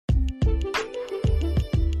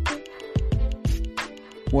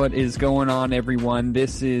What is going on, everyone?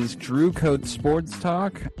 This is Drew Code Sports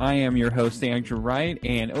Talk. I am your host, Andrew Wright,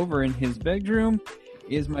 and over in his bedroom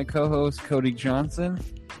is my co-host, Cody Johnson.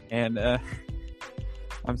 And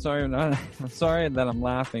I'm sorry that I'm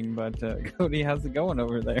laughing, but Cody, how's it going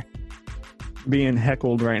over there? Being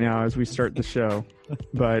heckled right now as we start the show,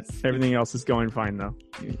 but everything else is going fine, though.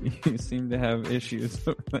 You seem to have issues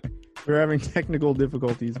over there. We're having technical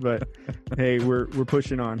difficulties, but hey, we're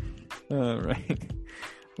pushing on. All right.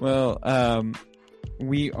 Well,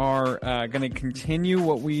 we are going to continue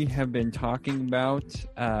what we have been talking about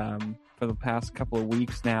for the past couple of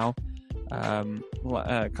weeks now.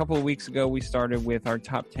 A couple of weeks ago, we started with our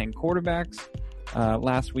top 10 quarterbacks.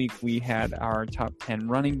 Last week, we had our top 10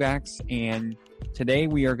 running backs. And today,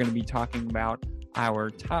 we are going to be talking about our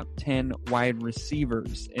top 10 wide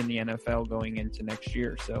receivers in the NFL going into next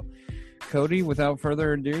year. So, Cody, without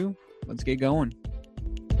further ado, let's get going.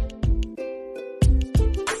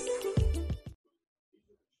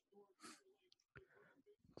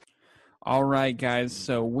 All right, guys.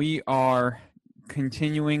 So we are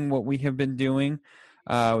continuing what we have been doing.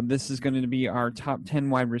 This is going to be our top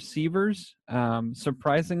 10 wide receivers.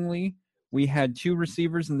 Surprisingly, we had two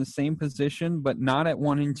receivers in the same position, but not at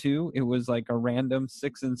 1 and 2. It was like a random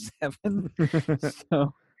 6 and 7.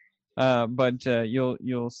 So, but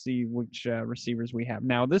you'll see which receivers we have.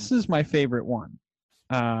 Now, this is my favorite one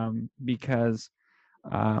because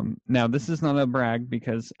now this is not a brag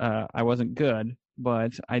because I wasn't good.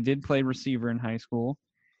 But I did play receiver in high school,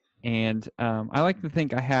 and I like to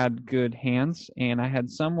think I had good hands, and I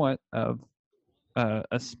had somewhat of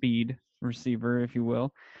a speed receiver, if you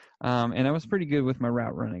will, and I was pretty good with my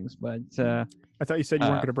route runnings. But I thought you said you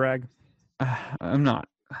weren't going to brag. I'm not.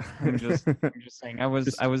 I'm just saying I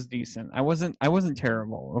was decent. I wasn't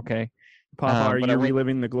terrible. Okay, Papa, are you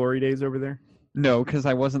reliving the glory days over there? No, because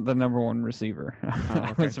I wasn't the number one receiver.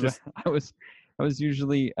 Oh, okay. I was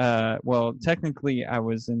usually, technically I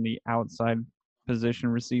was in the outside position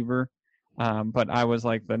receiver, but I was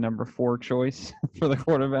like the number 4 choice for the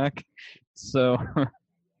quarterback. So,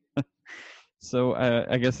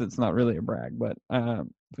 I guess it's not really a brag, but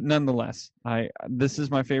nonetheless, this is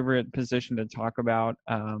my favorite position to talk about.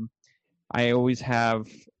 I always have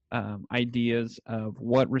ideas of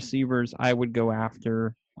what receivers I would go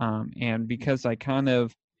after, and because I kind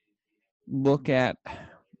of look at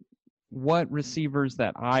what receivers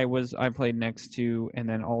that I played next to, and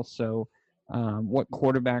then also what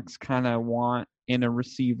quarterbacks kind of want in a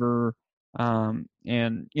receiver, and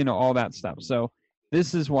all that stuff. So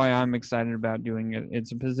this is why I'm excited about doing it.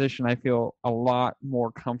 It's a position I feel a lot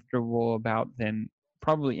more comfortable about than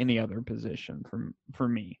probably any other position for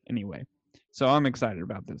me anyway. So I'm excited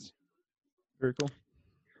about this. Very cool.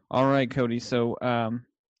 All right, Cody. So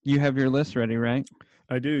you have your list ready, right?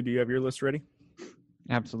 I do. Do you have your list ready?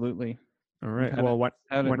 Absolutely. All right.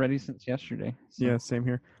 Had it ready since yesterday. So. Yeah, same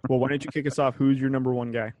here. Well, why don't you kick us off? Who's your number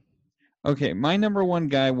one guy? Okay, my number one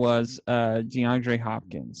guy was DeAndre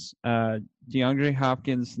Hopkins. DeAndre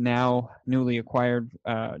Hopkins, now newly acquired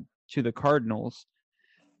to the Cardinals.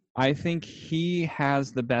 I think he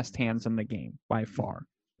has the best hands in the game by far.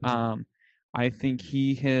 I think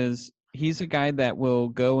he's a guy that will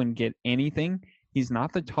go and get anything. He's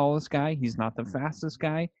not the tallest guy. He's not the fastest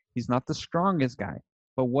guy. He's not the strongest guy.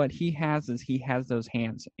 But what he has is he has those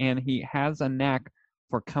hands, and he has a knack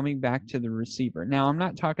for coming back to the receiver. Now, I'm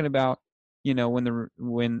not talking about, to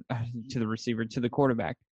the receiver, to the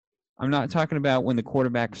quarterback. I'm not talking about when the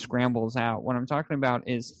quarterback scrambles out. What I'm talking about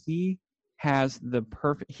is he has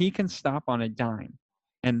he can stop on a dime,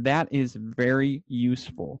 and that is very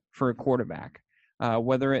useful for a quarterback.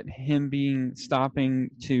 Whether him being stopping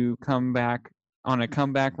to come back on a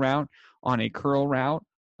comeback route, on a curl route,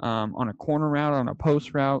 on a corner route, on a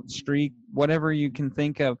post route, streak, whatever you can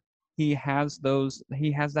think of, he has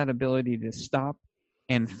that ability to stop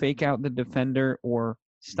and fake out the defender or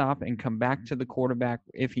stop and come back to the quarterback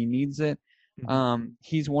if he needs it.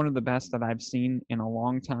 He's one of the best that I've seen in a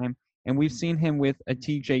long time. And we've seen him with a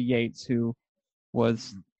TJ Yates who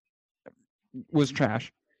was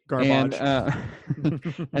trash. Garbage.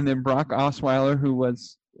 And then Brock Osweiler, who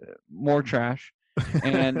was more trash.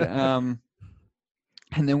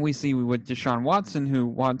 And then we see with Deshaun Watson, who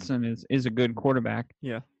Watson is a good quarterback.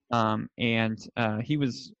 Yeah. I think he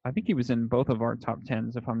was in both of our top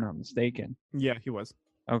 10s, if I'm not mistaken. Yeah, he was.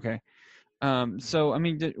 Okay. So, I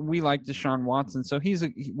mean, we like Deshaun Watson. So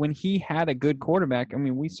when he had a good quarterback, I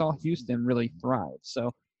mean, we saw Houston really thrive.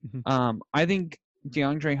 So, I think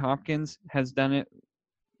DeAndre Hopkins has done it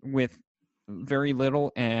with very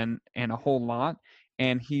little and a whole lot.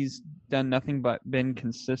 and he's done nothing but been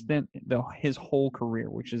consistent his whole career,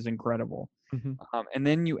 which is incredible. Mm-hmm. And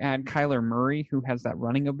then you add Kyler Murray, who has that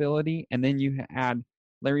running ability, and then you add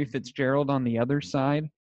Larry Fitzgerald on the other side.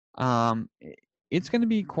 It's going to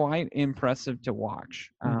be quite impressive to watch.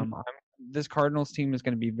 This Cardinals team is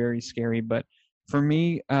going to be very scary, but for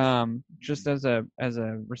me, just as a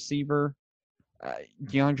receiver,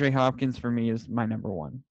 DeAndre Hopkins for me is my number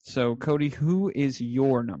one. So Cody, who is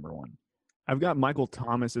your number one? I've got Michael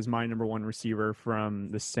Thomas as my number one receiver from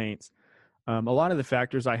the Saints. A lot of the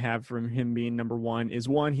factors I have from him being number one is,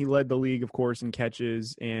 one, he led the league, of course, in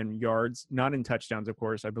catches and yards, not in touchdowns, of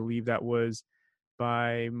course. I believe that was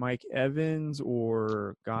by Mike Evans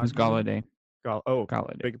or It was Galladay.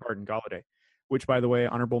 Galladay. Beg your pardon, Galladay. Which, by the way,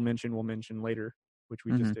 honorable mention we'll mention later, which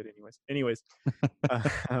we just did anyways.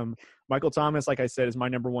 Michael Thomas, like I said, is my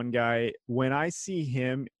number one guy. When I see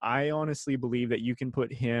him, I honestly believe that you can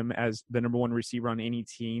put him as the number one receiver on any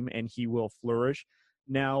team, and he will flourish.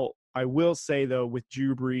 Now, I will say, though, with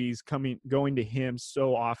Drew Brees going to him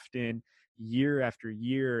so often year after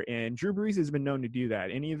year, and Drew Brees has been known to do that.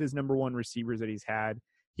 Any of his number one receivers that he's had,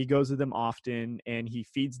 he goes to them often, and he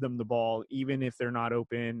feeds them the ball, even if they're not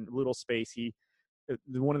open, little space.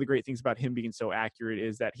 One of the great things about him being so accurate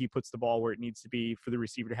is that he puts the ball where it needs to be for the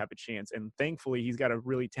receiver to have a chance. And thankfully, he's got a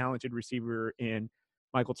really talented receiver in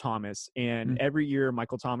Michael Thomas. And every year,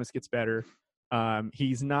 Michael Thomas gets better.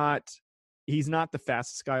 He's not the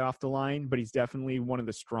fastest guy off the line, but he's definitely one of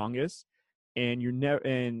the strongest. And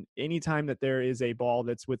and anytime that there is a ball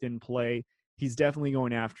that's within play, he's definitely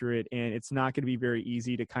going after it. And it's not going to be very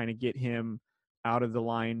easy to kind of get him out of the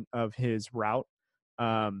line of his route.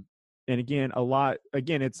 And again, a lot of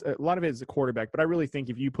it is a quarterback, but I really think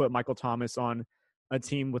if you put Michael Thomas on a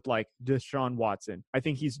team with like Deshaun Watson, I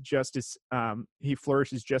think he's just as he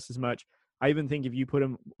flourishes just as much. I even think if you put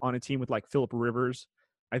him on a team with like Phillip Rivers,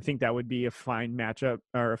 I think that would be a fine matchup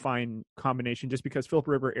or a fine combination, just because Phillip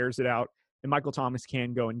Rivers airs it out and Michael Thomas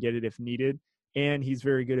can go and get it if needed. And he's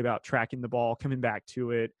very good about tracking the ball, coming back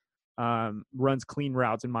to it, runs clean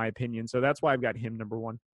routes, in my opinion. So that's why I've got him number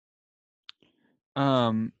one.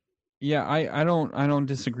 Yeah, I don't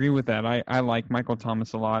disagree with that. I like Michael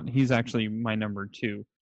Thomas a lot. He's actually my number two.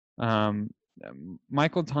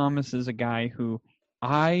 Michael Thomas is a guy who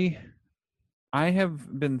I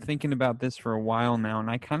have been thinking about this for a while now, and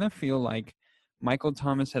I kind of feel like Michael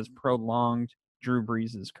Thomas has prolonged Drew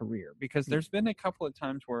Brees' career, because there's been a couple of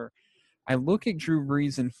times where I look at Drew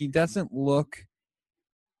Brees and he doesn't look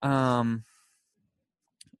as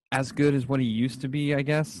good as what he used to be, I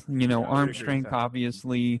guess. Arm strength,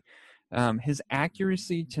 obviously. His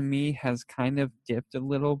accuracy to me has kind of dipped a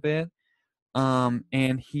little bit.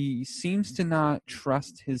 And he seems to not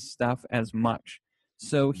trust his stuff as much.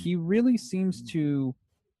 So he really seems to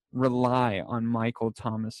rely on Michael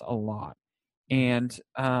Thomas a lot. And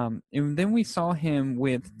then we saw him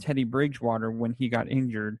with Teddy Bridgewater when he got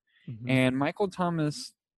injured. And Michael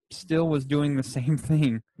Thomas still was doing the same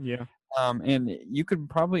thing. Yeah. And you could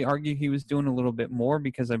probably argue he was doing a little bit more,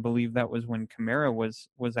 because I believe that was when Kamara was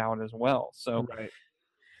out as well. So right.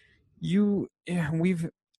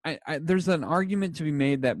 there's an argument to be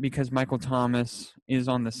made that because Michael Thomas is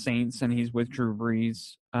on the Saints and he's with Drew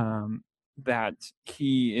Brees, that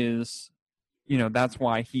he is, that's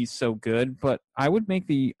why he's so good. But I would make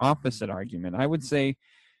the opposite argument. I would say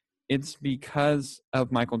it's because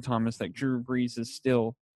of Michael Thomas that Drew Brees is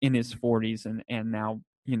still in his 40s and now,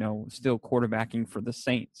 still quarterbacking for the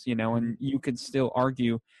Saints, and you could still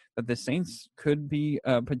argue that the Saints could be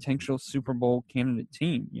a potential Super Bowl candidate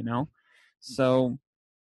team, So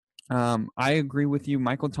I agree with you.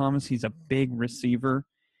 Michael Thomas, he's a big receiver.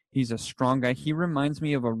 He's a strong guy. He reminds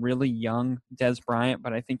me of a really young Dez Bryant,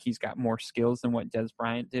 but I think he's got more skills than what Dez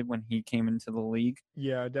Bryant did when he came into the league.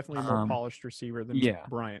 Yeah, definitely a more polished receiver than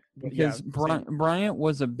Bryant. But because Bryant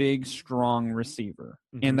was a big, strong receiver,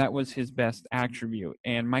 and that was his best attribute.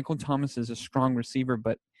 And Michael Thomas is a strong receiver,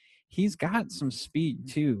 but he's got some speed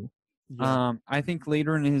too. Yeah. I think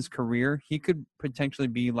later in his career, he could potentially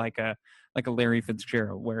be like a Larry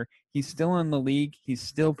Fitzgerald, where he's still in the league, he's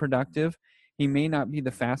still productive. He may not be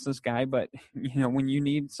the fastest guy, but when you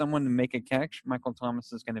need someone to make a catch, Michael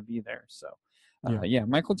Thomas is going to be there. So,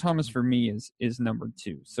 Michael Thomas for me is number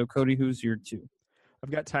two. So, Cody, who's your two?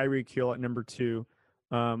 I've got Tyreek Hill at number two.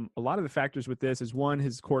 A lot of the factors with this is, one,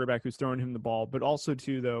 his quarterback who's throwing him the ball, but also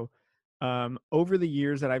two, though, over the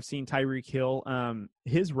years that I've seen Tyreek Hill,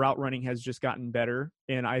 his route running has just gotten better,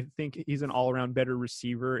 and I think he's an all-around better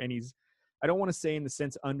receiver. And I don't want to say in the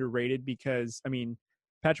sense underrated, because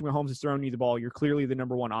Patrick Mahomes is throwing you the ball. You're clearly the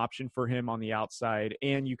number one option for him on the outside.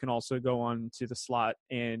 And you can also go on to the slot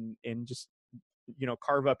and just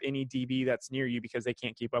carve up any DB that's near you because they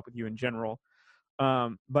can't keep up with you in general.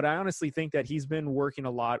 But I honestly think that he's been working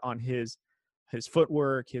a lot on his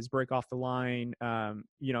footwork, his break off the line.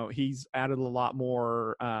 He's added a lot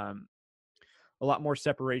more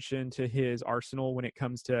separation to his arsenal when it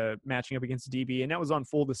comes to matching up against DB. And that was on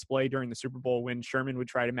full display during the Super Bowl when Sherman would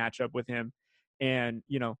try to match up with him. And,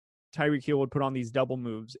 Tyreek Hill would put on these double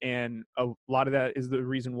moves. And a lot of that is the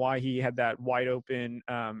reason why he had that wide open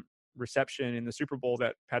reception in the Super Bowl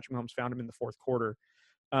that Patrick Mahomes found him in the fourth quarter.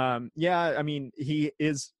 He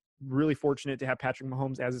is really fortunate to have Patrick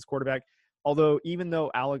Mahomes as his quarterback. Although, even though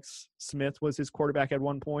Alex Smith was his quarterback at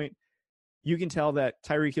one point, you can tell that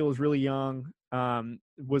Tyreek Hill is really young,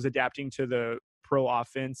 was adapting to the pro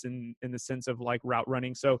offense in the sense of like route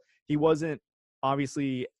running. So he wasn't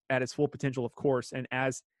obviously at his full potential, of course. And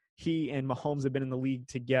as he and Mahomes have been in the league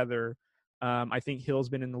together, I think Hill's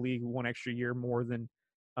been in the league one extra year more than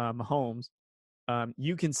Mahomes.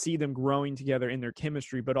 You can see them growing together in their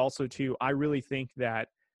chemistry, but also too, I really think that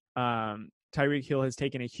Tyreek Hill has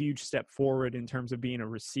taken a huge step forward in terms of being a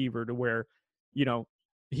receiver to where,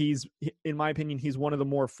 he's, in my opinion, he's one of the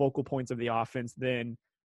more focal points of the offense than,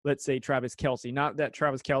 let's say, Travis Kelce. Not that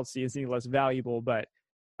Travis Kelce is any less valuable, but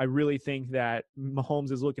I really think that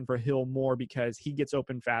Mahomes is looking for Hill more because he gets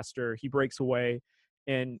open faster, he breaks away,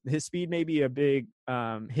 and his speed may be a big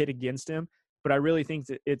hit against him, but I really think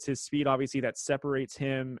that it's his speed, obviously, that separates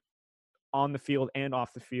him on the field and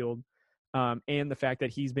off the field, and the fact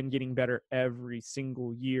that he's been getting better every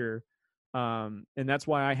single year. And that's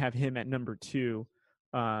why I have him at number 2.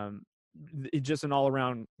 Just an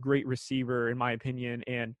all-around great receiver, in my opinion,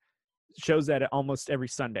 and shows that almost every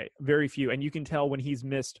Sunday. Very few. And you can tell when he's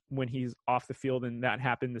missed when he's off the field, and that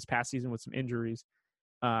happened this past season with some injuries.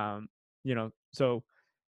 So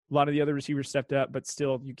a lot of the other receivers stepped up, but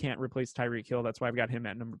still you can't replace Tyreek Hill. That's why I've got him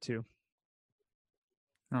at number 2.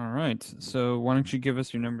 All right. So why don't you give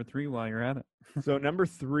us your number 3 while you're at it? So number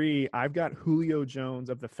 3, I've got Julio Jones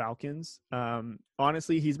of the Falcons.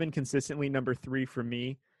 Honestly, he's been consistently number 3 for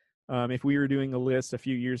me. If we were doing a list a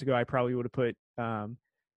few years ago, I probably would have put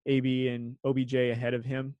AB and OBJ ahead of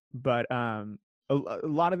him. But a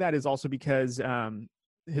lot of that is also because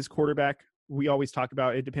his quarterback, we always talk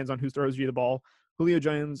about, it depends on who throws you the ball. Julio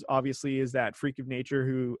Jones obviously is that freak of nature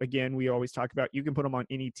who, again, we always talk about, you can put him on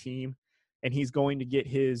any team and he's going to get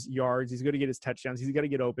his yards. He's going to get his touchdowns. He's got to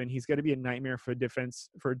get open. He's got to be a nightmare for defenses,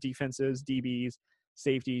 DBs,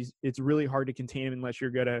 safeties. It's really hard to contain him unless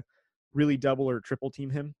you're going to really double or triple team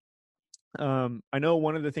him. I know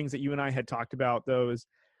one of the things that you and I had talked about, though, is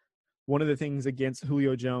one of the things against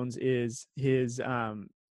Julio Jones is his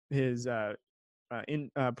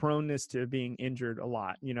proneness to being injured a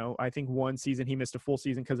lot. I think one season he missed a full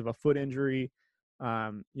season because of a foot injury.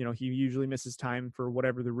 He usually misses time for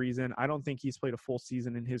whatever the reason. I don't think he's played a full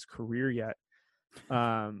season in his career yet.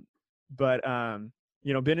 But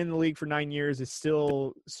been in the league for 9 years, is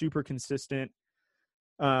still super consistent.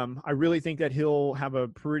 I really think that he'll have a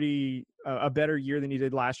better year than he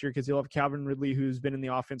did last year because he'll have Calvin Ridley, who's been in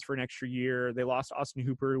the offense for an extra year. They lost Austin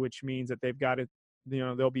Hooper, which means that they've got it.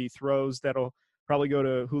 There'll be throws that'll probably go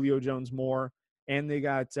to Julio Jones more. And they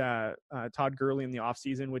got Todd Gurley in the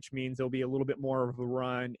offseason, which means there'll be a little bit more of a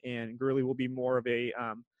run, and Gurley will be more of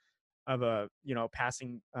a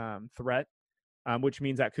passing threat, which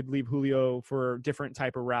means that could leave Julio for different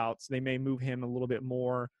type of routes. They may move him a little bit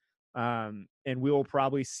more, and we'll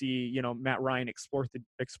probably see Matt Ryan exploit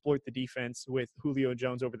the defense with Julio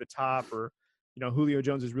Jones over the top, or Julio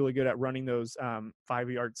Jones is really good at running those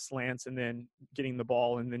 5-yard slants and then getting the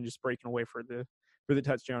ball and then just breaking away for the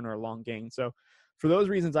touchdown or a long gain. So for those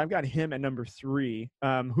reasons, I've got him at number 3.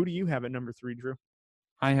 Who do you have at number 3, Drew?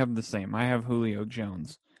 I have the same. I have Julio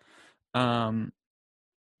Jones. You kind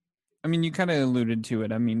of alluded to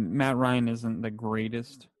it. Matt Ryan isn't the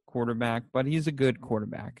greatest quarterback, but he's a good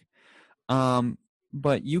quarterback.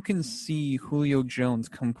 But you can see Julio Jones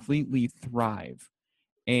completely thrive.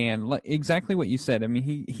 And exactly what you said.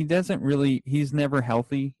 He doesn't really – he's never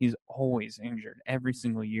healthy. He's always injured every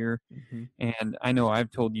single year. Mm-hmm. And I know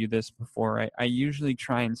I've told you this before. I usually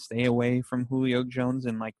try and stay away from Julio Jones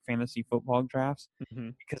in, fantasy football drafts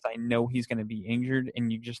because I know he's going to be injured,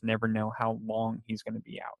 and you just never know how long he's going to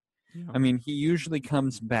be out. Yeah. He usually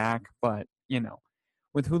comes back, but,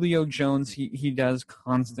 with Julio Jones, he does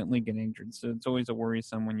constantly get injured. So it's always a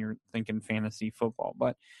worrisome when you're thinking fantasy football.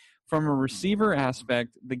 But – from a receiver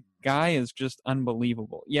aspect, the guy is just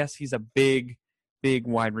unbelievable. Yes, he's a big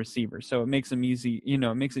wide receiver, so it makes him easy. It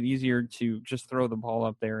makes it easier to just throw the ball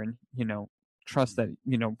up there and trust that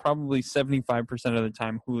probably 75% of the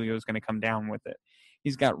time Julio is going to come down with it.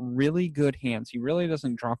 He's got really good hands. He really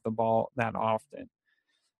doesn't drop the ball that often.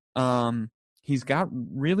 He's got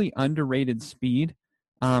really underrated speed,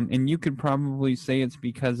 and you could probably say it's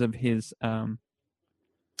because of his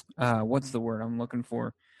what's the word I'm looking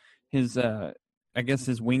for? His I guess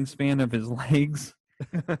his wingspan of his legs.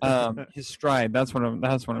 His stride. That's what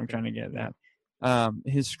I'm trying to get at.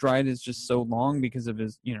 His stride is just so long because of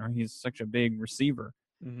his, he's such a big receiver.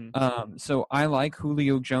 Mm-hmm. So I like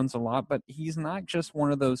Julio Jones a lot, but he's not just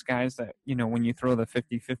one of those guys that, when you throw the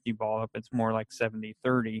 50-50 ball up, it's more like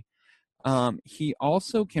 70-30. He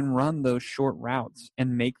also can run those short routes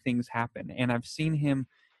and make things happen. And I've seen him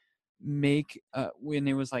make when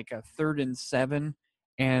it was like a 3rd and 7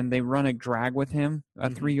 and they run a drag with him, a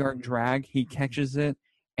 3-yard drag, he catches it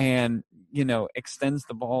and, extends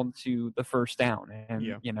the ball to the first down. And,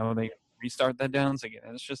 they restart that downs again.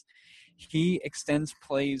 And it's just, he extends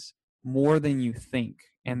plays more than you think.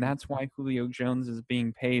 And that's why Julio Jones is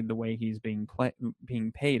being paid the way he's being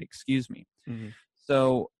paid, excuse me. Mm-hmm.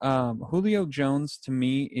 So Julio Jones to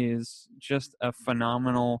me is just a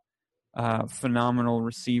phenomenal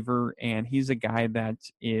receiver, and he's a guy that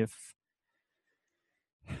if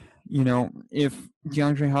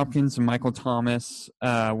DeAndre Hopkins and Michael Thomas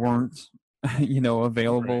weren't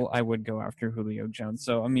available, right, I would go after Julio Jones.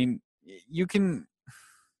 So I mean, you can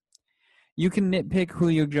nitpick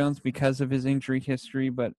Julio Jones because of his injury history,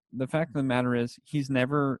 but the fact of the matter is he's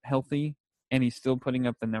never healthy and he's still putting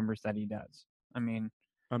up the numbers that he does. I mean,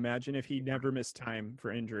 imagine if he never missed time for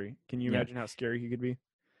injury. Can you imagine how scary he could be?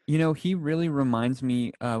 He really reminds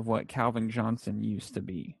me of what Calvin Johnson used to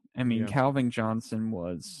be. I mean, Calvin Johnson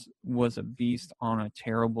was a beast on a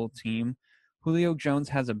terrible team. Julio Jones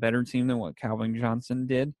has a better team than what Calvin Johnson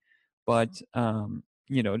did, but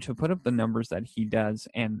to put up the numbers that he does,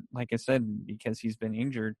 and like I said, because he's been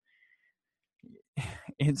injured,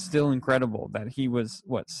 it's still incredible that he was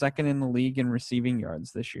 2nd in the league in receiving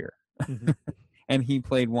yards this year. Mm-hmm. And he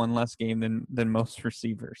played one less game than most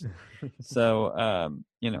receivers. So,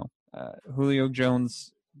 Julio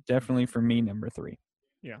Jones, definitely for me, number 3.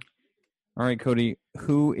 Yeah. All right, Cody,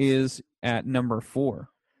 who is at number 4?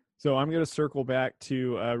 So I'm going to circle back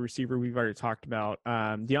to a receiver we've already talked about.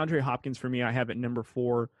 DeAndre Hopkins, for me, I have at number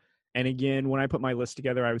 4. And again, when I put my list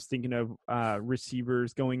together, I was thinking of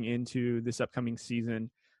receivers going into this upcoming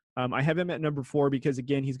season. I have him at number 4 because,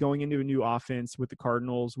 again, he's going into a new offense with the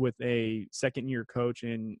Cardinals with a second-year coach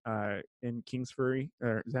in Kingsbury.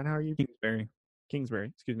 Is that how you? Kingsbury,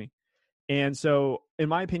 excuse me. And so, in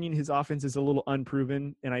my opinion, his offense is a little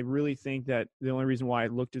unproven, and I really think that the only reason why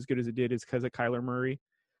it looked as good as it did is because of Kyler Murray.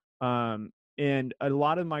 And a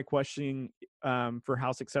lot of my questioning for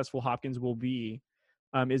how successful Hopkins will be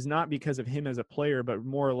is not because of him as a player, but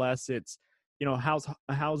more or less it's,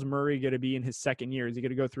 how's Murray going to be in his second year? Is he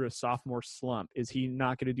going to go through a sophomore slump? Is he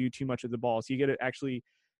not going to do too much of the ball? Is he going to actually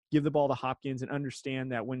give the ball to Hopkins and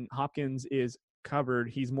understand that when Hopkins is covered,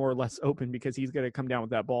 he's more or less open because he's going to come down with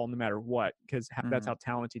that ball no matter what, because that's how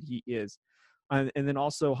talented he is. And then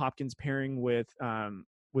also Hopkins pairing with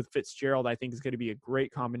Fitzgerald, I think is going to be a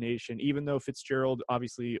great combination, even though Fitzgerald,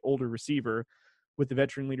 obviously older receiver, with the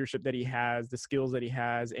veteran leadership that he has, the skills that he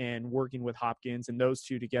has, and working with Hopkins, and those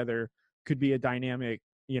two together could be a dynamic,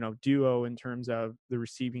 duo in terms of the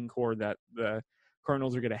receiving core that the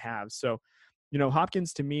Cardinals are going to have. So,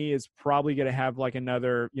 Hopkins to me is probably going to have like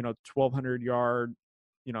another, 1,200 yard,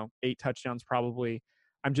 8 touchdowns probably.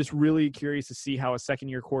 I'm just really curious to see how a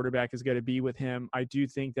second-year quarterback is going to be with him. I do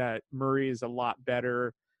think that Murray is a lot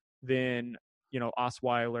better than,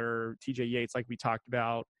 Osweiler, TJ Yates, like we talked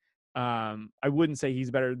about. I wouldn't say he's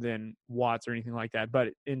better than Watts or anything like that,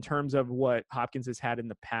 but in terms of what Hopkins has had in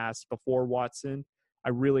the past before Watson, I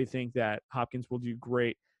really think that Hopkins will do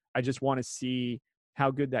great. I just want to see how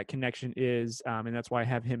good that connection is, and that's why I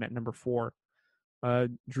have him at number 4.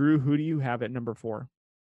 Drew, who do you have at number 4?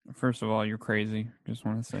 First of all, you're crazy. Just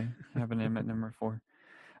want to say, having him at number 4.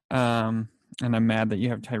 And I'm mad that you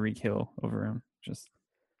have Tyreek Hill over him. Just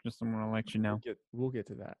I'm going to let you know. We'll get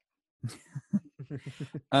to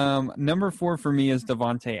that. Number 4 for me is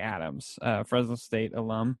Davante Adams, Fresno State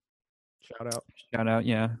alum. Shout out.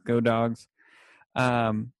 Yeah. Go Dogs.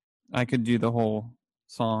 I could do the whole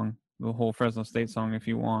song, the whole Fresno State song if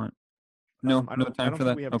you want. No time for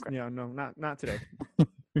that? Okay. Yeah, no, not today.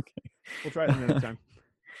 Okay. We'll try it another time.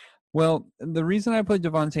 Well, the reason I put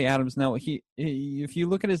Davante Adams now, he if you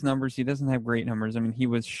look at his numbers, he doesn't have great numbers. I mean, he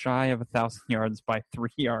was shy of 1,000 yards by 3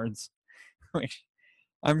 yards. Which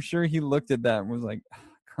I'm sure he looked at that and was like,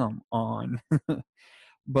 come on.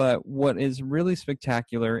 But what is really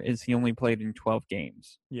spectacular is he only played in 12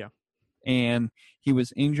 games. Yeah. And he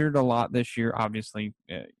was injured a lot this year, obviously,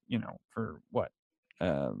 for what?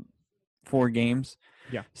 4 games.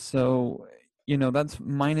 Yeah. So, that's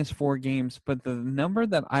minus 4 games. But the number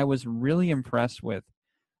that I was really impressed with,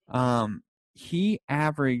 he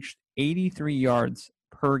averaged 83 yards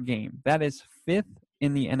per game. That is 5th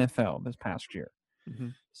in the NFL this past year. Mm-hmm.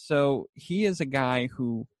 So he is a guy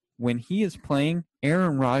who, when he is playing,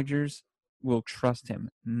 Aaron Rodgers will trust him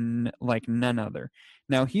like none other.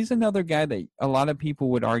 Now, he's another guy that a lot of people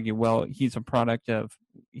would argue, well, he's a product of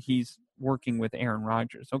he's working with Aaron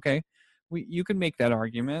Rodgers. Okay, you can make that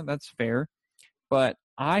argument. That's fair. But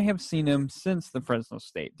I have seen him since the Fresno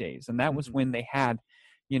State days, and that was when they had,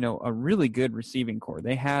 a really good receiving core.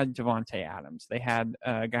 They had Davante Adams. They had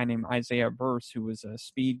a guy named Isaiah Burse, who was a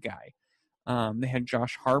speed guy. They had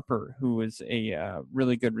Josh Harper, who was a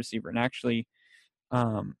really good receiver, and actually,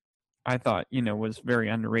 I thought was very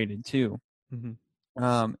underrated too.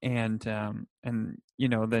 Mm-hmm. And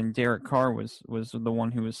then Derek Carr was the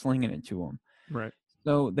one who was slinging it to him. Right.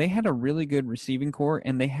 So they had a really good receiving core,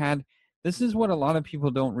 and they had. This is what a lot of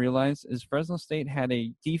people don't realize: is Fresno State had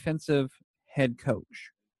a defensive head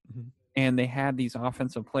coach, and they had these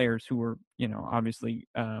offensive players who were, obviously.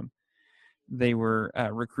 They were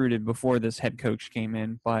recruited before this head coach came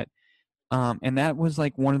in, but and that was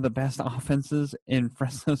like one of the best offenses in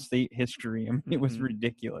Fresno State history. I mean, it was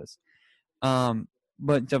ridiculous.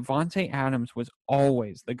 But Davante Adams was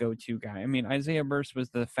always the go-to guy. I mean, Isaiah Burse was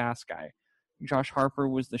the fast guy. Josh Harper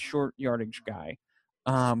was the short yardage guy.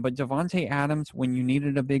 But Davante Adams, when you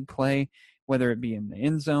needed a big play, whether it be in the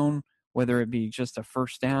end zone, whether it be just a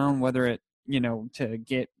first down, whether it, to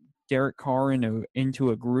get Derek Carr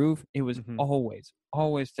into a groove, it was always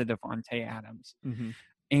to Davante Adams.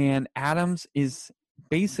 And Adams is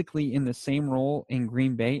basically in the same role in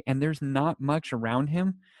Green Bay, and there's not much around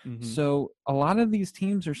him. So a lot of these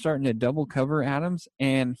teams are starting to double cover Adams,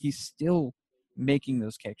 and he's still making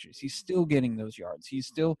those catches. He's still getting those yards. He's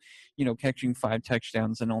still, catching 5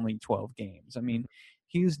 touchdowns in only 12 games. I mean,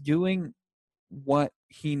 he's doing what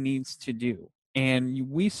he needs to do. And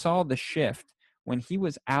we saw the shift when he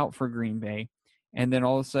was out for Green Bay, and then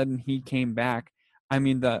all of a sudden he came back. I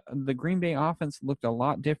mean, the Green Bay offense looked a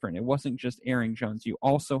lot different. It wasn't just Aaron Jones. You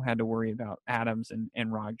also had to worry about Adams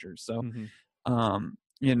and Rodgers. So,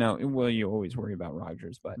 you always worry about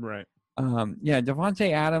Rodgers, but right.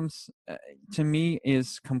 Davante Adams, to me,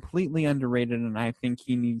 is completely underrated, and I think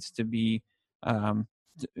he needs to be,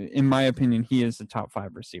 in my opinion, he is the top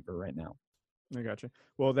 5 receiver right now. I gotcha.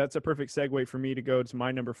 Well, that's a perfect segue for me to go to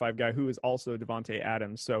my number 5 guy, who is also Davante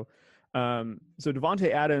Adams. So Davante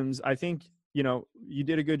Adams, I think, you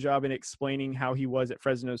did a good job in explaining how he was at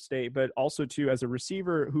Fresno State, but also too as a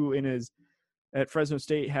receiver who at Fresno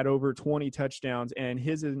State had over 20 touchdowns, and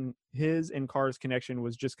his and Carr's connection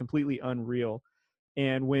was just completely unreal.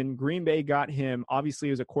 And when Green Bay got him, obviously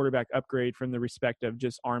it was a quarterback upgrade from the respect of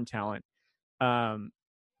just arm talent.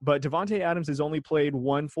 But Davante Adams has only played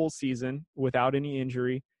 1 full season without any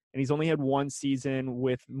injury, and he's only had 1 season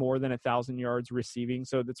with more than 1,000 yards receiving.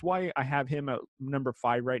 So that's why I have him at number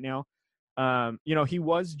 5 right now. He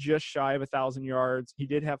was just shy of 1,000 yards. He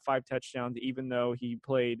did have 5 touchdowns, even though he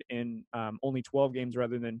played in only 12 games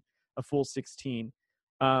rather than a full 16.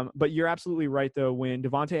 But you're absolutely right, though. When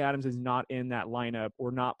Davante Adams is not in that lineup or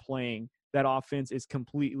not playing, that offense is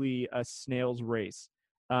completely a snail's race.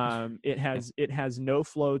 It has no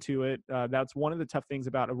flow to it. That's one of the tough things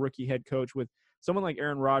about a rookie head coach with someone like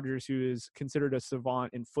Aaron Rodgers, who is considered a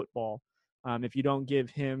savant in football. If you don't give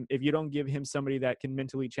him somebody that can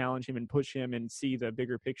mentally challenge him and push him and see the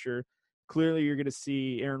bigger picture, clearly you're going to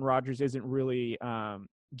see Aaron Rodgers isn't really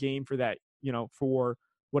game for that, for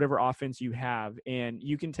whatever offense you have. And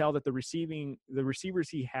you can tell that the receivers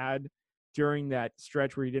he had during that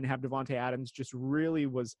stretch where he didn't have Davante Adams just really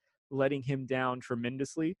was letting him down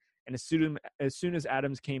tremendously. And as soon as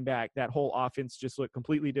Adams came back, that whole offense just looked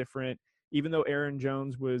completely different. Even though Aaron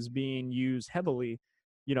Jones was being used heavily,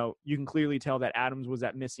 you can clearly tell that Adams was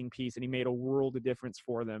that missing piece, and he made a world of difference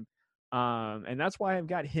for them. And that's why I've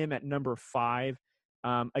got him at number 5.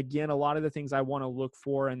 Again, a lot of the things I want to look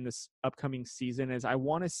for in this upcoming season is I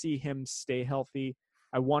want to see him stay healthy.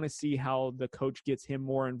 I want to see how the coach gets him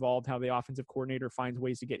more involved, how the offensive coordinator finds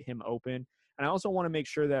ways to get him open. And I also want to make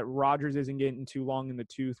sure that Rodgers isn't getting too long in the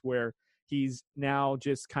tooth where he's now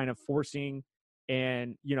just kind of forcing.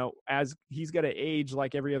 And, as he's got to age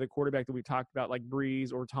like every other quarterback that we talked about, like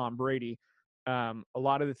Breeze or Tom Brady, a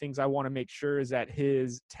lot of the things I want to make sure is that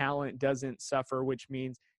his talent doesn't suffer, which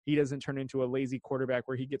means he doesn't turn into a lazy quarterback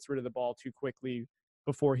where he gets rid of the ball too quickly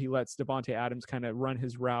before he lets Davante Adams kind of run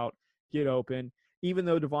his route, get open. Even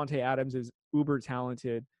though Davante Adams is uber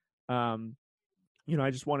talented, I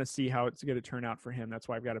just want to see how it's going to turn out for him. That's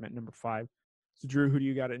why I've got him at number 5. So, Drew, who do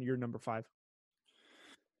you got in your number 5?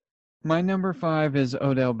 My number 5 is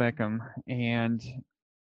Odell Beckham, and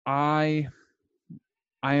I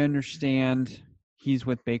understand he's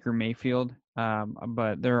with Baker Mayfield,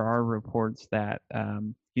 but there are reports that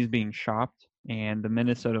he's being shopped, and the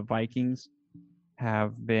Minnesota Vikings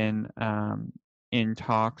have been in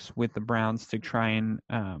talks with the Browns to try and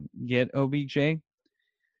get OBJ.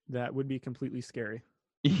 That would be completely scary.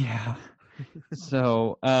 Yeah.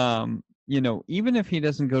 So, even if he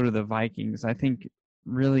doesn't go to the Vikings, I think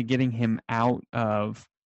really getting him out of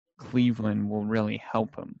Cleveland will really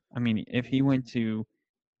help him. I mean, if he went to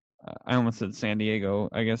I almost said San Diego,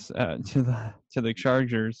 I guess, to the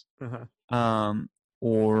Chargers,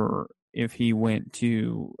 or if he went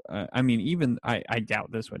to, even I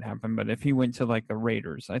doubt this would happen, but if he went to like the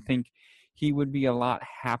Raiders, I think he would be a lot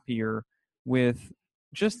happier with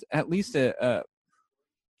just at least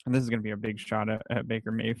and this is going to be a big shot at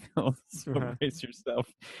Baker Mayfield, so brace yourself.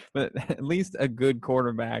 But at least a good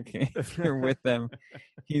quarterback, if you're with them,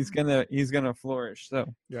 he's gonna flourish. So,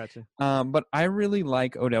 gotcha. But I really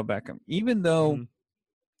like Odell Beckham, even though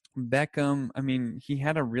Beckham, he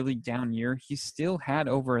had a really down year. He still had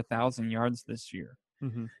over 1,000 yards this year,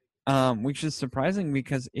 which is surprising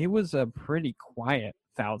because it was a pretty quiet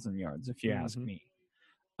 1,000 yards, if you ask me.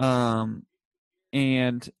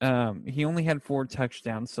 And he only had 4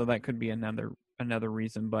 touchdowns, so that could be another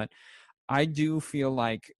reason. But I do feel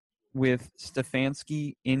like with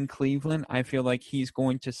Stefanski in Cleveland, I feel like he's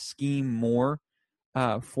going to scheme more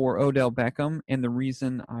for Odell Beckham. And the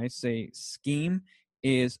reason I say scheme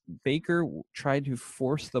is Baker tried to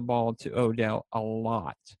force the ball to Odell a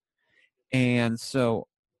lot. And so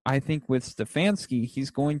I think with Stefanski,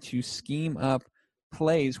 he's going to scheme up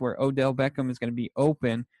plays where Odell Beckham is going to be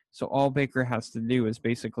open. So all Baker has to do is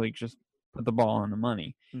basically just put the ball on the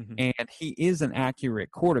money. And he is an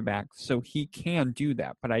accurate quarterback, so he can do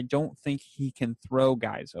that. But I don't think he can throw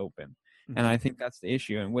guys open. And I think that's the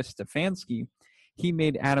issue. And with Stefanski, he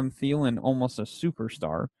made Adam Thielen almost a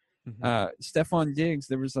superstar. Stephon Diggs,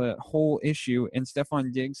 there was a whole issue, and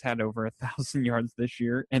Stephon Diggs had over 1,000 yards this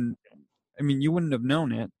year. And, you wouldn't have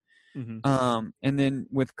known it. And then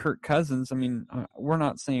with Kirk Cousins, we're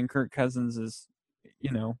not saying Kirk Cousins is,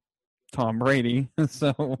 Tom Brady.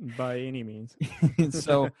 So by any means.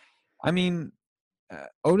 So, Odell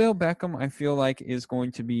Beckham, I feel like is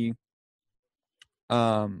going to be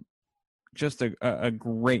just a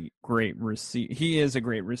great receiver. He is a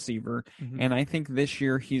great receiver, and I think this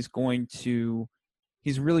year he's really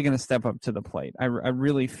going to step up to the plate. I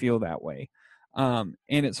really feel that way. And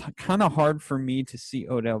it's kind of hard for me to see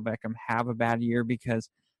Odell Beckham have a bad year because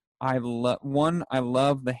I love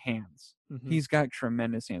the hands. He's got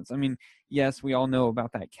tremendous hands. Yes, we all know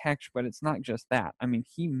about that catch, but it's not just that.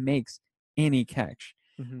 He makes any catch.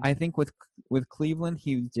 I think with Cleveland,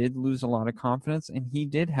 he did lose a lot of confidence, and he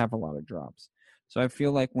did have a lot of drops. So I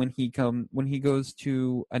feel like when he goes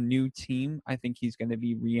to a new team, I think he's going to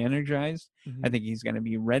be re-energized. I think he's going to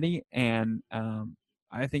be ready, and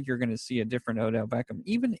I think you're going to see a different Odell Beckham.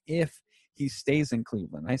 Even if he stays in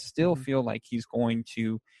Cleveland, I still feel like he's going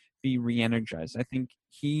to be re-energized. I think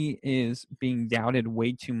he is being doubted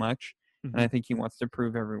way too much, and I think he wants to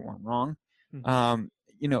prove everyone wrong.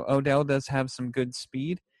 Odell does have some good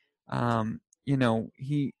speed.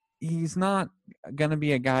 He's not going to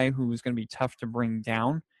be a guy who's going to be tough to bring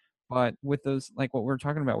down, but with those, like what we're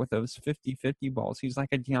talking about, with those 50-50 balls, he's like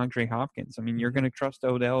a DeAndre Hopkins. You're going to trust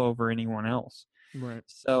Odell over anyone else. Right.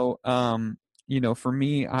 So, for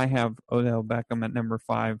me, I have Odell Beckham at number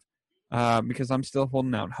 5 because I'm still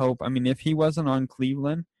holding out hope. If he wasn't on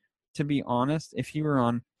Cleveland, to be honest, if he were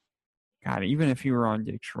on, even if he were on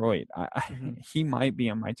Detroit, he might be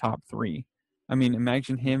in my top 3.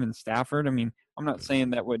 Imagine him and Stafford. I'm not saying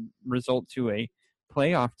that would result to a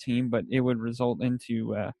playoff team, but it would result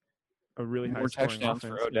into a really more high touchdowns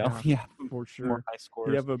offense, for Odell. Yeah, for sure. More high scores.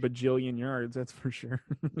 You have a bajillion yards, that's for sure.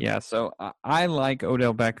 Yeah, so I like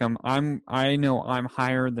Odell Beckham. I know I'm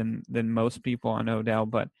higher than most people on Odell,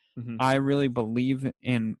 but I really believe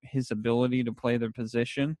in his ability to play the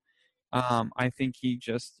position. I think he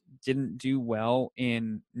just didn't do well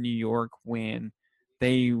in New York when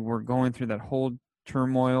they were going through that whole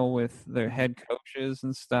turmoil with the head coaches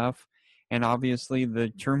and stuff. And obviously the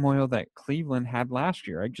turmoil that Cleveland had last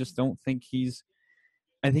year. I just don't think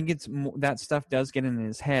I think it's that stuff does get in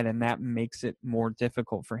his head, and that makes it more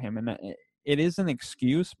difficult for him. And it is an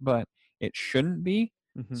excuse, but it shouldn't be.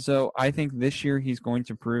 So I think this year he's going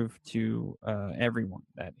to prove to everyone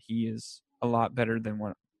that he is a lot better than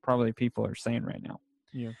what probably people are saying right now.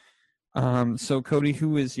 Yeah. So Cody,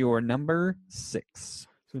 who is your number 6?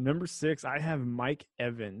 So number 6, I have Mike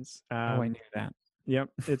Evans. I knew that. Yep,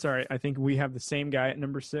 it's all right. I think we have the same guy at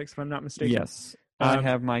number 6, if I'm not mistaken. Yes, I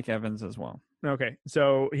have Mike Evans as well. Okay,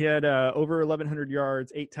 so he had over 1,100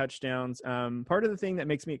 yards, 8 touchdowns. Part of the thing that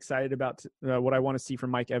makes me excited about what I want to see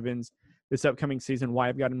from Mike Evans this upcoming season, why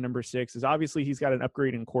I've got him number 6, is obviously he's got an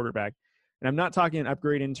upgrade in quarterback. And I'm not talking an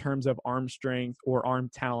upgrade in terms of arm strength or arm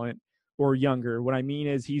talent or younger. What I mean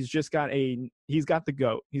is he's got the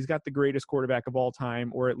GOAT. He's got the greatest quarterback of all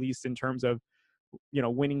time, or at least in terms of,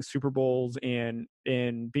 winning Super Bowls and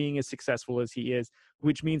being as successful as he is,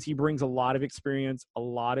 which means he brings a lot of experience, a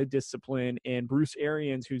lot of discipline. And Bruce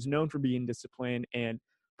Arians, who's known for being disciplined and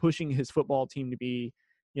pushing his football team to be,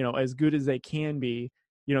 as good as they can be,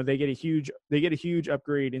 they get a huge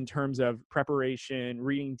upgrade in terms of preparation,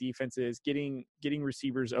 reading defenses, getting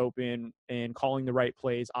receivers open and calling the right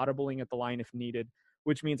plays, audibling at the line if needed,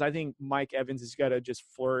 which means I think Mike Evans has got to just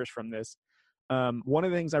flourish from this. One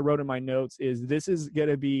of the things I wrote in my notes is this is going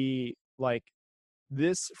to be like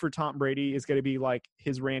this for Tom Brady is going to be like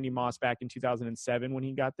his Randy Moss back in 2007 when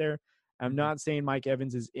he got there. I'm not saying Mike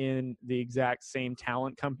Evans is in the exact same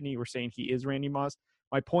talent company or saying he is Randy Moss.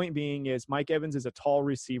 My point being is Mike Evans is a tall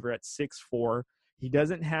receiver at 6'4". He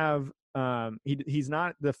doesn't have he's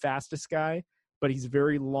not the fastest guy, but he's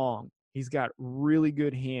very long. He's got really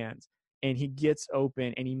good hands. And he gets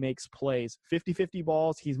open and he makes plays. 50-50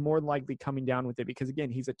 balls, he's more likely coming down with it because,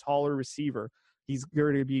 again, he's a taller receiver. He's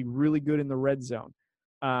going to be really good in the red zone.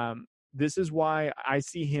 This is why I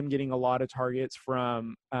see him getting a lot of targets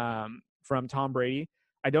from Tom Brady.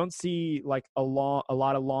 I don't see like a lot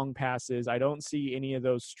of long passes. I don't see any of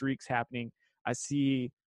those streaks happening. I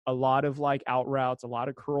see a lot of like out routes, a lot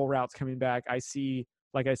of curl routes coming back. I see,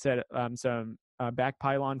 like I said, some back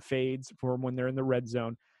pylon fades for when they're in the red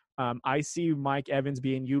zone. I see Mike Evans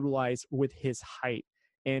being utilized with his height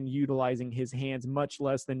and utilizing his hands much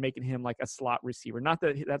less than making him like a slot receiver. Not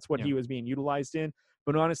that that's what he was being utilized in,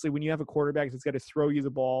 but honestly, when you have a quarterback that's got to throw you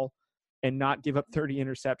the ball and not give up 30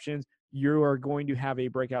 interceptions, you are going to have a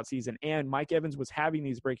breakout season. And Mike Evans was having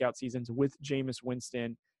these breakout seasons with Jameis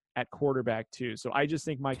Winston at quarterback too. So I just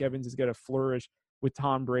think Mike Evans is going to flourish with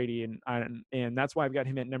Tom Brady, and that's why I've got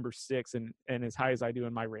him at number 6 and as high as I do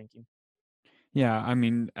in my ranking. Yeah, I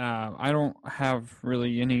mean, I don't have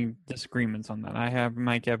really any disagreements on that. I have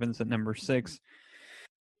Mike Evans at number 6.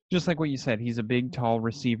 Just like what you said, he's a big, tall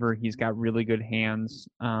receiver. He's got really good hands.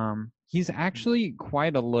 He's actually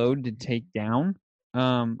quite a load to take down.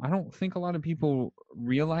 I don't think a lot of people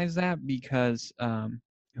realize that because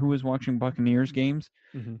who was watching Buccaneers games?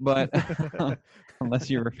 Mm-hmm. But unless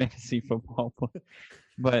you're a fantasy football player.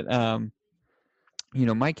 But,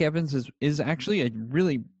 Mike Evans is actually a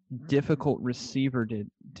really difficult receiver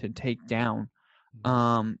to take down.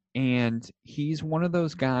 And he's one of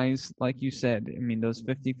those guys, like you said, I mean, those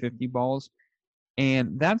 50-50 balls.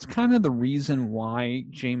 And that's kind of the reason why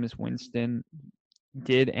Jameis Winston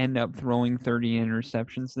did end up throwing 30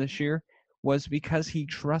 interceptions this year, was because he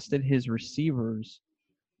trusted his receivers,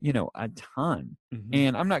 a ton. Mm-hmm.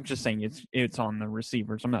 And I'm not just saying it's on the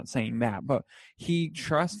receivers. I'm not saying that, but he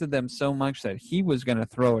trusted them so much that he was going to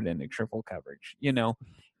throw it into triple coverage,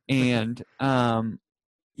 And,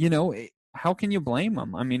 how can you blame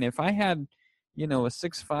him? I mean, if I had, a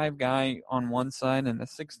 6'5" guy on one side and a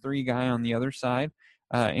 6'3" guy on the other side,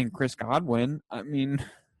 and Chris Godwin, I mean,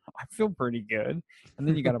 I feel pretty good. And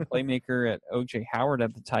then you got a playmaker at O.J. Howard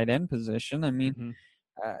at the tight end position. I mean,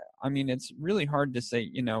 it's really hard to say,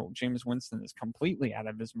 Jameis Winston is completely out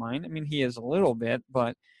of his mind. I mean, he is a little bit,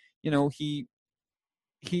 but, he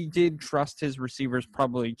did trust his receivers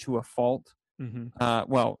probably to a fault.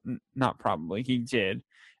 Mm-hmm. Not probably. He did.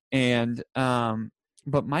 And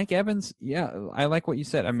but Mike Evans, yeah, I like what you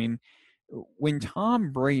said. I mean, when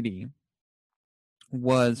Tom Brady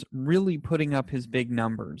was really putting up his big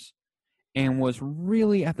numbers and was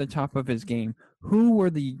really at the top of his game, who were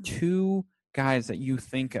the two guys that you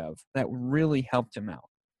think of that really helped him out?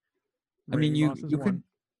 Randy Moss you could,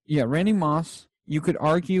 Randy Moss. You could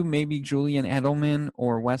argue maybe Julian Edelman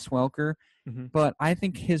or Wes Welker. Mm-hmm. But I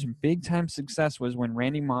think his big-time success was when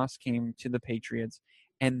Randy Moss came to the Patriots.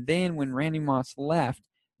 And then when Randy Moss left,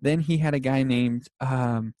 then he had a guy named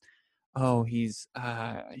he's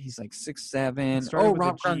like 6'7". Oh,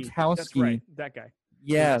 Rob Gronkowski. That's right, that guy.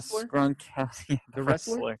 Yes, Gronkowski. The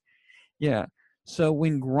wrestler? Yeah. So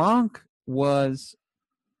when Gronk was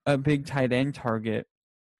a big tight end target,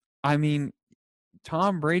 I mean,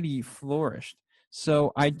 Tom Brady flourished.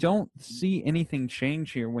 So I don't see anything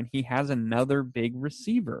change here when he has another big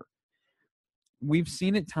receiver. we've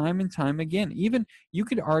seen it time and time again. Even you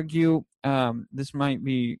could argue this might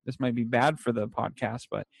be bad for the podcast,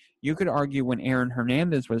 but you could argue when Aaron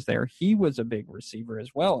Hernandez was there, he was a big receiver as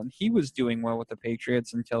well, and he was doing well with the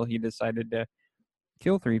Patriots until he decided to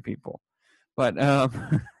kill 3 people. But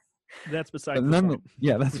that's beside the point.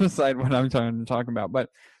 Yeah, that's beside what I'm talking about. But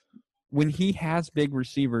when he has big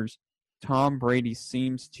receivers, Tom Brady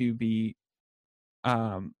seems to be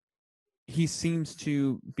he seems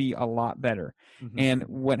to be a lot better. Mm-hmm. And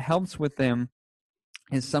what helps with them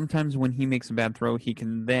is sometimes when he makes a bad throw, he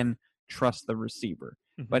can then trust the receiver.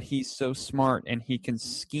 Mm-hmm. But he's so smart, and he can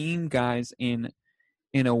scheme guys in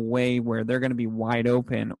a way where they're going to be wide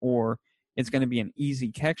open, or it's going to be an easy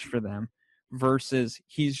catch for them, versus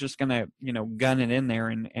he's just going to, gun it in there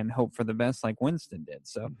and hope for the best like Winston did.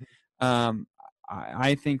 So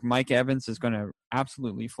I think Mike Evans is going to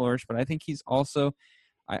absolutely flourish, but I think he's also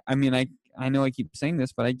I know I keep saying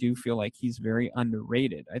this, but I do feel like he's very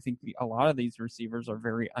underrated. I think a lot of these receivers are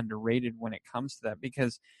very underrated when it comes to that,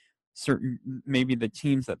 because maybe the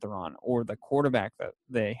teams that they're on or the quarterback that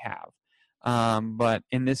they have. But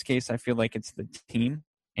in this case, I feel like it's the team,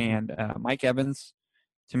 and Mike Evans,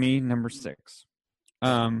 to me, number 6.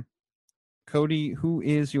 Cody, who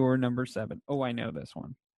is your number 7? Oh, I know this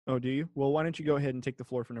one. Oh, do you? Well, why don't you go ahead and take the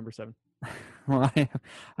floor for number 7? Well,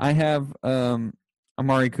 I have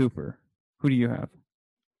Amari Cooper. Who do you have?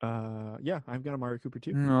 Yeah, I've got Amari Cooper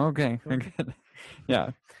too. Okay, good. Yeah.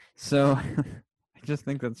 So I just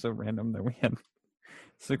think that's so random that we had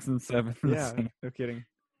 6 and 7. Yeah, no kidding.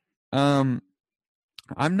 I'm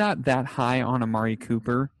not that high on Amari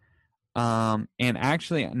Cooper. And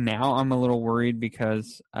actually now I'm a little worried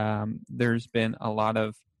because there's been a lot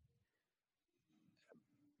of,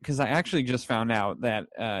 because I actually just found out that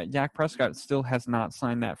Dak Prescott still has not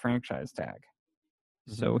signed that franchise tag.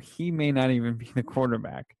 So he may not even be the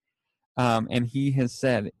quarterback. And he has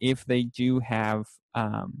said if they do have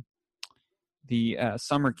the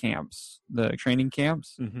summer camps, the training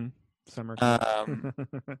camps. Mm-hmm. Summer camps.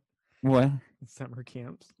 What? Summer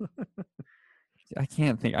camps. I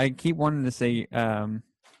can't think. I keep wanting to say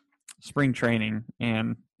spring training,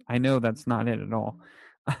 and I know that's not it at all.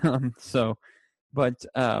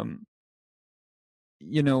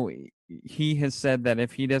 He has said that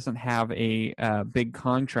if he doesn't have a big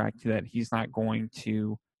contract, that he's not going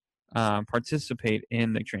to participate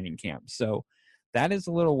in the training camp. So that is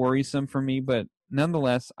a little worrisome for me, but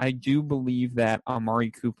nonetheless, I do believe that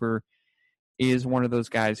Amari Cooper is one of those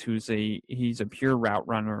guys he's a pure route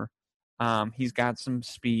runner. He's got some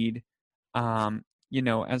speed.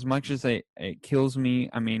 As much as it kills me,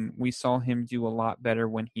 I mean, we saw him do a lot better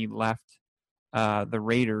when he left the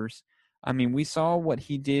Raiders. I mean, we saw what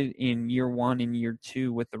he did in year 1 and year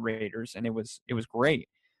 2 with the Raiders, and it was great.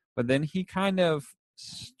 But then he kind of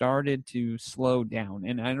started to slow down,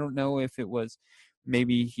 and I don't know if it was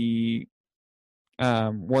maybe he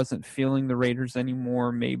wasn't feeling the Raiders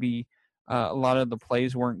anymore. Maybe a lot of the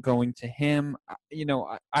plays weren't going to him.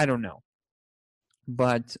 I don't know.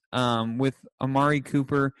 But with Amari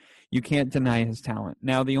Cooper, you can't deny his talent.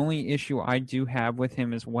 Now, the only issue I do have with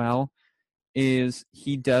him as well is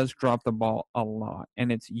he does drop the ball a lot,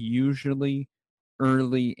 and it's usually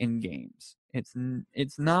early in games. It's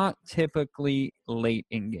not typically late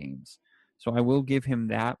in games. So I will give him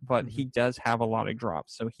that, but he does have a lot of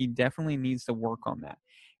drops. So he definitely needs to work on that.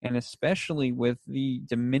 And especially with the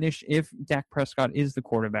if Dak Prescott is the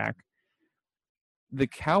quarterback, the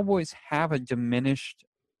Cowboys have a diminished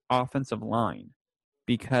offensive line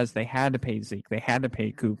because they had to pay Zeke. They had to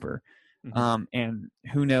pay Cooper. And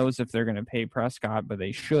who knows if they're going to pay Prescott, but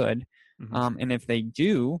they should. And if they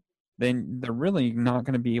do, then they're really not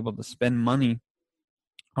going to be able to spend money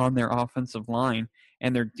on their offensive line.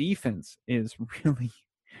 And their defense is really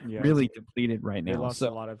depleted right now. They lost a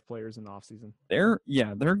lot of players in the offseason.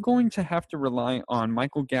 They're going to have to rely on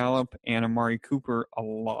Michael Gallup and Amari Cooper a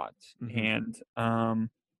lot. And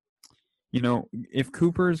if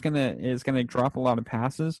Cooper is gonna drop a lot of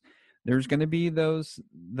passes, there's going to be those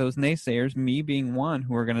naysayers, me being one,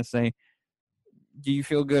 who are going to say, do you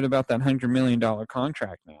feel good about that $100 million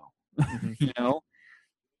contract now?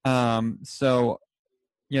 So,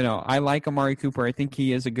 I like Amari Cooper. I think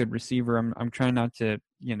he is a good receiver. I'm trying not to,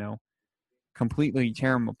 completely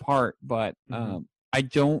tear him apart, but I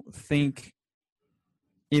don't think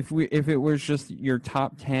if it was just your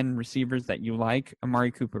top 10 receivers that you like, Amari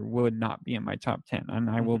Cooper would not be in my top 10, and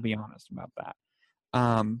I will be honest about that.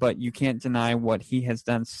 But you can't deny what he has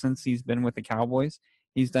done since he's been with the Cowboys.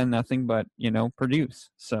 He's done nothing but,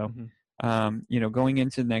 produce. So, going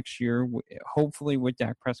into next year, hopefully with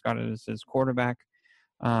Dak Prescott as his quarterback,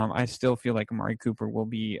 I still feel like Amari Cooper will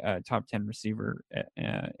be a top 10 receiver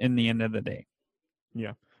in the end of the day.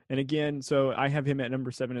 Yeah. And again, so I have him at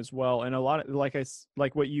number 7 as well. And a lot of,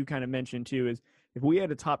 like what you kind of mentioned too, is if we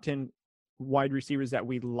had a top 10 wide receivers that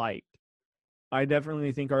we liked, I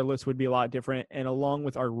definitely think our list would be a lot different, and along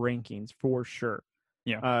with our rankings for sure.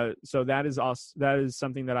 Yeah. So that is also, that is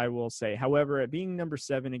something that I will say. However, at being number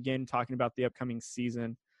 7, again, talking about the upcoming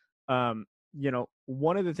season, one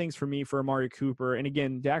of the things for me for Amari Cooper, and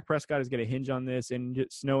again, Dak Prescott is going to hinge on this, and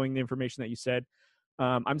just knowing the information that you said,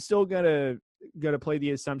 I'm still gonna play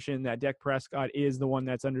the assumption that Dak Prescott is the one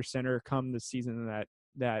that's under center come the season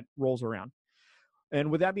that rolls around. And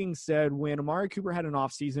with that being said, when Amari Cooper had an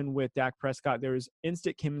offseason with Dak Prescott, there was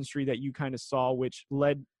instant chemistry that you kind of saw, which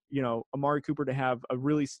led, Amari Cooper to have a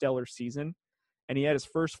really stellar season. And he had his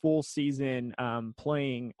first full season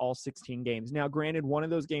playing all 16 games. Now, granted, one of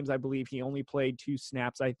those games, I believe he only played 2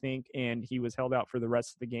 snaps, I think, and he was held out for the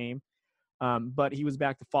rest of the game. But he was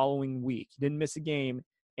back the following week. He didn't miss a game.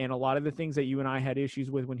 And a lot of the things that you and I had issues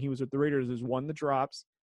with when he was with the Raiders is, one, the drops.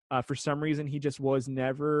 For some reason, he just was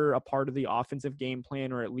never a part of the offensive game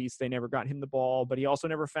plan, or at least they never got him the ball. But he also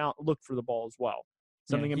never looked for the ball as well.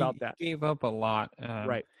 Something about that. He gave up a lot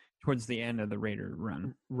right towards the end of the Raider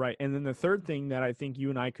run. Right. And then the third thing that I think you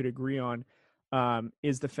and I could agree on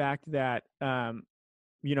is the fact that,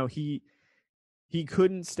 he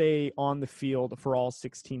couldn't stay on the field for all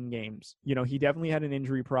 16 games. He definitely had an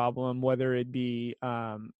injury problem, whether it be,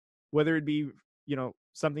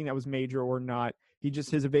 something that was major or not.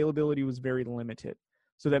 His availability was very limited.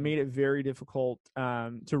 So that made it very difficult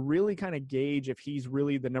to really kind of gauge if he's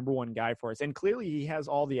really the number one guy for us. And clearly he has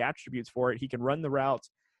all the attributes for it. He can run the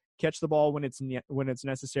routes, catch the ball when it's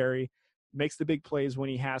necessary, makes the big plays when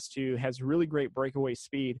he has to, has really great breakaway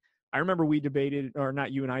speed. I remember we debated, or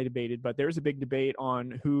not you and I debated, but there's a big debate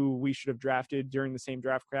on who we should have drafted during the same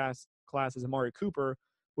draft class as Amari Cooper,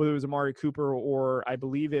 whether it was Amari Cooper or I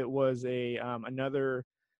believe it was another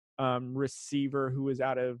receiver who was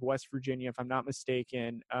out of West Virginia, if I'm not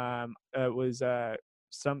mistaken. It was I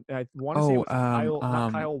want to say it was Kyle,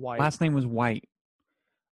 not Kyle White. Last name was White.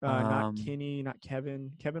 Not Kenny, not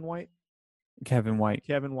Kevin. Kevin White. Kevin White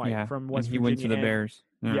yeah. From West Virginia. He went to the Bears.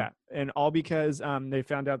 Yeah, and all because they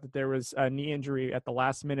found out that there was a knee injury at the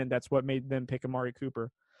last minute. That's what made them pick Amari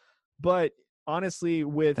Cooper. But honestly,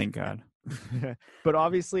 thank God. But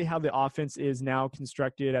obviously, how the offense is now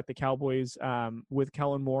constructed at the Cowboys, with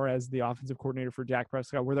Kellen Moore as the offensive coordinator for Dak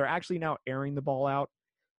Prescott, where they're actually now airing the ball out.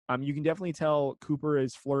 You can definitely tell Cooper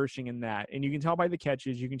is flourishing in that, and you can tell by the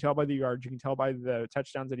catches, you can tell by the yards, you can tell by the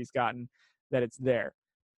touchdowns that he's gotten that it's there.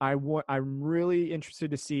 I'm really interested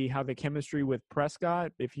to see how the chemistry with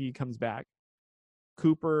Prescott, if he comes back,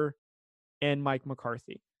 Cooper, and Mike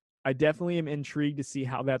McCarthy. I definitely am intrigued to see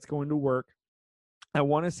how that's going to work. I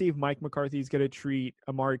want to see if Mike McCarthy is going to treat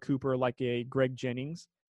Amari Cooper like a Greg Jennings,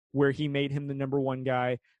 where he made him the number one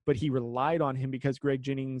guy, but he relied on him because Greg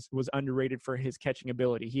Jennings was underrated for his catching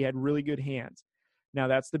ability. He had really good hands. Now,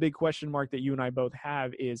 that's the big question mark that you and I both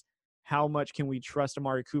have is how much can we trust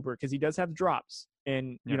Amari Cooper? Because he does have drops.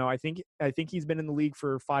 And, I think he's been in the league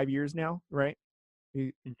for 5 years now, right?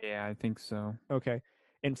 Yeah, I think so. Okay.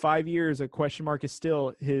 In 5 years, a question mark is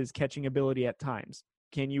still his catching ability at times.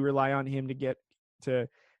 Can you rely on him to get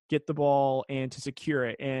the ball and to secure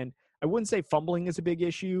it? And I wouldn't say fumbling is a big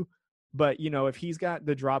issue, but, if he's got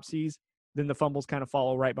the dropsies, then the fumbles kind of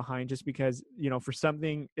follow right behind just because, for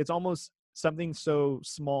something, it's almost something so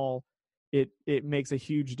small, it makes a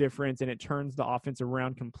huge difference and it turns the offense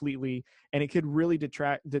around completely. And it could really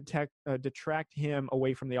detract him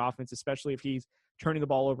away from the offense, especially if he's turning the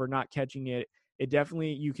ball over, not catching it. It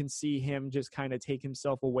definitely, you can see him just kind of take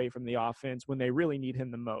himself away from the offense when they really need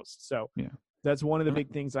him the most. So yeah. That's one of the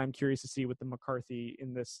big things I'm curious to see with the McCarthy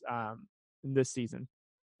in this season.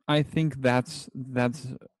 I think that's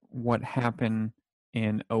what happened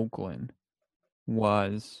in Oakland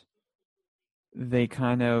was they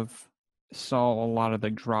kind of saw a lot of the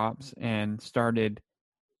drops and started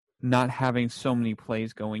not having so many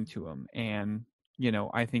plays going to him. And,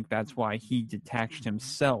 I think that's why he detached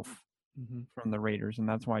himself from the Raiders. And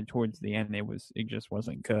that's why towards the end, it just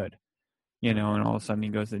wasn't good. And all of a sudden he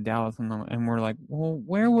goes to Dallas and we're like, well,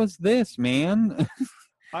 where was this, man?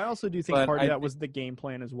 I also do think part of that was the game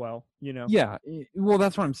plan as well, Yeah. Well,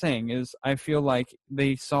 that's what I'm saying is I feel like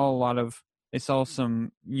they saw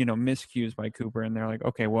some, miscues by Cooper and they're like,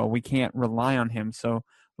 okay, well, we can't rely on him. So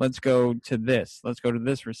let's go to this. Let's go to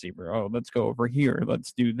this receiver. Oh, let's go over here.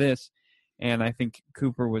 Let's do this. And I think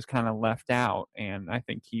Cooper was kind of left out. And I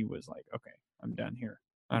think he was like, okay, I'm done here.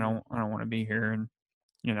 I don't want to be here. And,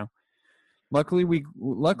 Luckily,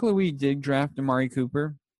 we did draft Amari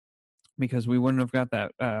Cooper because we wouldn't have got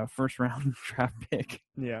that first round draft pick.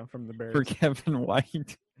 Yeah, from the Bears for Kevin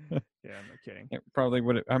White. Yeah, no kidding. It probably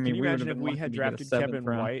would have. I mean, Can you we would imagine have if been we lucky had to get a drafted seventh Kevin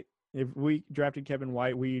round. White? If we drafted Kevin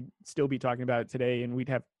White, we'd still be talking about it today, and we'd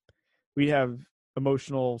have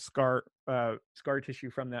emotional scar tissue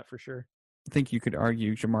from that for sure. I think you could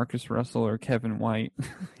argue Jamarcus Russell or Kevin White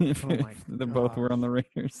if, if they both were on the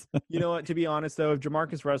Raiders. You know what? To be honest, though, if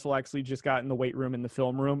Jamarcus Russell actually just got in the weight room and the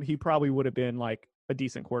film room, he probably would have been like a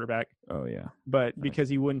decent quarterback. Oh yeah, but because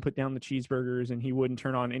he wouldn't put down the cheeseburgers and he wouldn't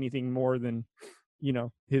turn on anything more than,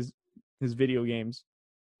 his video games,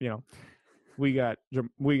 we got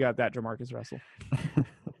that Jamarcus Russell.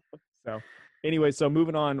 So, anyway, so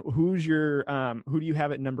moving on, who do you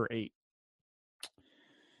have at number 8?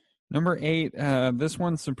 Number 8, this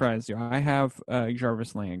one surprised you. I have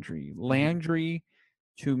Jarvis Landry. Landry,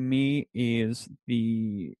 to me, is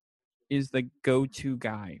the go-to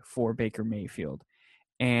guy for Baker Mayfield.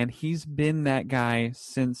 And he's been that guy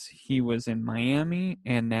since he was in Miami,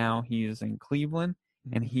 and now he is in Cleveland,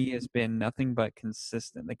 and he has been nothing but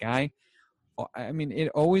consistent. The guy, I mean, it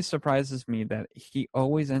always surprises me that he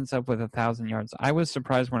always ends up with 1,000 yards. I was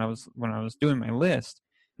surprised when I was doing my list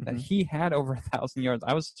that he had over 1,000 yards.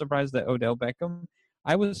 I was surprised that Odell Beckham.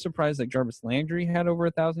 I was surprised that Jarvis Landry had over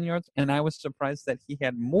 1,000 yards, and I was surprised that he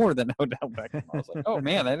had more than Odell Beckham. I was like, oh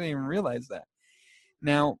man, I didn't even realize that.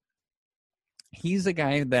 Now, he's a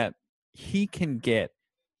guy that he'll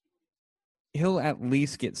at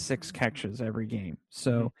least get 6 catches every game.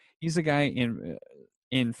 So he's a guy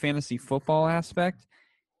in fantasy football aspect.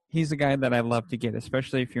 He's a guy that I love to get,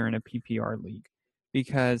 especially if you're in a PPR league,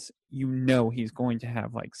 because he's going to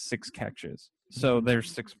have like 6 catches. So there's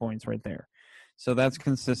 6 points right there. So that's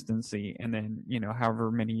consistency. And then, however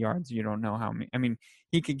many yards, you don't know how many. I mean,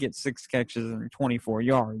 he could get 6 catches and 24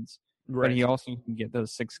 yards, right, but he also can get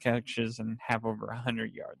those 6 catches and have over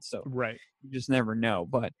 100 yards. So you just never know.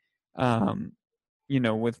 But,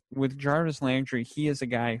 with Jarvis Landry, he is a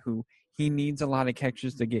guy who he needs a lot of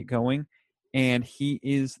catches to get going, and he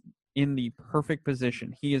is in the perfect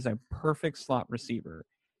position. He is a perfect slot receiver.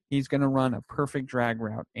 He's going to run a perfect drag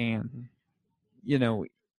route, and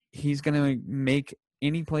he's going to make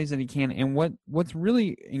any plays that he can. And what's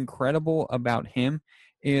really incredible about him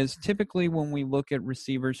is typically when we look at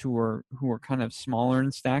receivers who are kind of smaller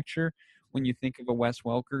in stature, when you think of a Wes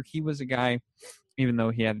Welker, he was a guy, even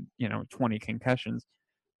though he had 20 concussions,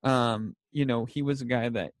 he was a guy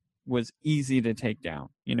that was easy to take down.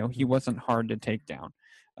 He wasn't hard to take down.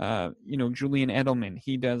 Julian Edelman,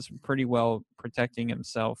 he does pretty well protecting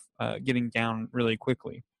himself, getting down really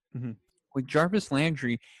quickly. With Jarvis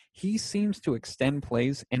Landry, he seems to extend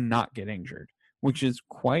plays and not get injured, which is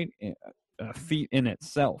quite a feat in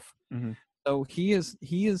itself. So he is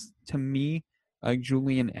to me a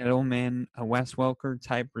Julian Edelman, a Wes Welker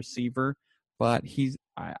type receiver, but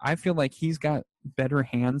I feel like he's got better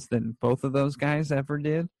hands than both of those guys ever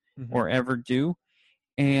did or ever do.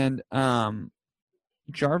 And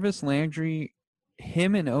Jarvis Landry,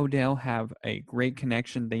 him and Odell have a great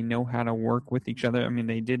connection. They know how to work with each other. I mean,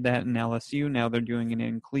 they did that in LSU. Now they're doing it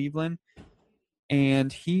in Cleveland.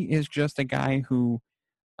 And he is just a guy who,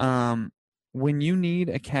 when you need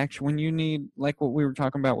a catch, when you need, like what we were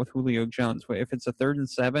talking about with Julio Jones, if it's a 3rd and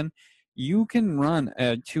 7, you can run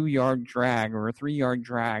a 2-yard drag or a 3-yard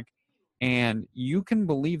drag, and you can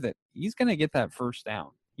believe that he's going to get that first down.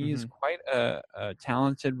 He is quite a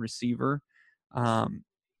talented receiver.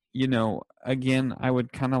 Again, I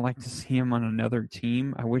would kind of like to see him on another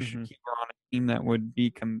team. I wish he were on a team that would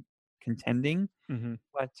be contending.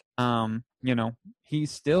 But,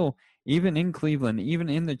 he's still, even in Cleveland, even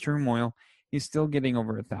in the turmoil, he's still getting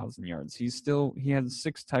over 1,000 yards. He had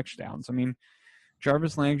 6 touchdowns. I mean,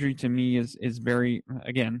 Jarvis Landry to me is very,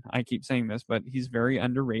 again, I keep saying this, but he's very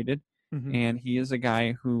underrated. And he is a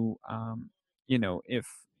guy who,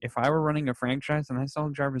 if I were running a franchise and I saw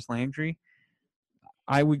Jarvis Landry,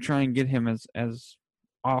 I would try and get him as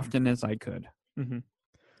often as I could.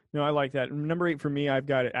 No, I like that. Number 8 for me, I've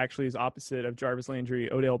got it actually is opposite of Jarvis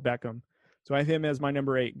Landry, Odell Beckham. So I have him as my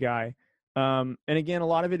number 8 guy. And again, a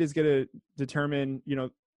lot of it is going to determine,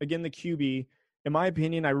 again, the QB. In my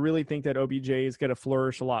opinion, I really think that OBJ is going to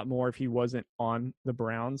flourish a lot more if he wasn't on the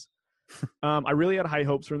Browns. I really had high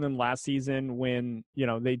hopes from them last season when,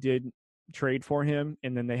 they did trade for him,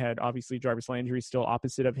 and then they had obviously Jarvis Landry still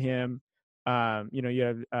opposite of him. You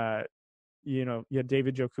have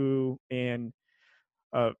David Njoku and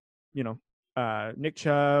Nick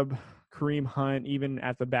Chubb, Kareem Hunt, even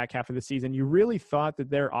at the back half of the season. You really thought that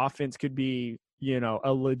their offense could be,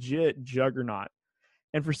 a legit juggernaut.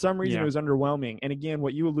 And for some reason, Yeah. it was underwhelming. And again,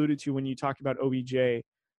 what you alluded to when you talked about OBJ,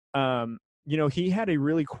 he had a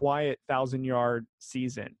really quiet 1,000-yard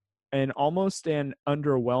season and almost an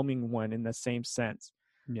underwhelming one in the same sense.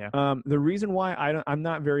 Yeah. The reason why I'm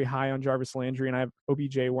not very high on Jarvis Landry and I have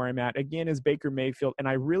OBJ where I'm at again is Baker Mayfield, and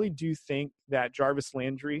I really do think that Jarvis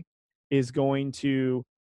Landry is going to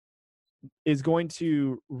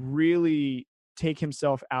really take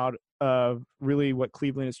himself out of really what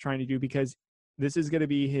Cleveland is trying to do, because this is going to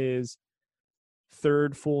be his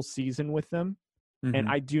third full season with them. Mm-hmm. And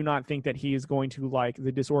I do not think that he is going to like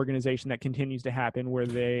the disorganization that continues to happen where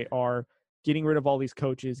they are getting rid of all these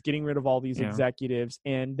coaches, getting rid of all these executives.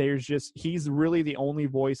 And he's really the only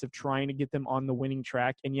voice of trying to get them on the winning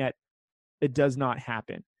track. And yet it does not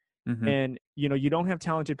happen. Mm-hmm. And, you don't have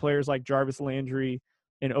talented players like Jarvis Landry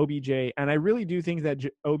and OBJ. And I really do think that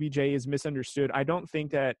OBJ is misunderstood. I don't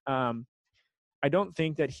think that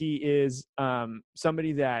he is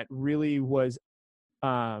somebody that really was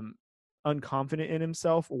unconfident in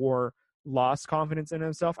himself or lost confidence in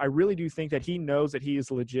himself. I really do think that he knows that he is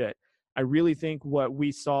legit. I really think what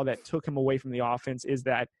we saw that took him away from the offense is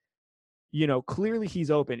that, clearly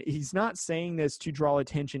he's open. He's not saying this to draw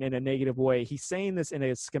attention in a negative way. He's saying this in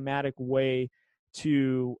a schematic way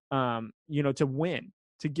to win,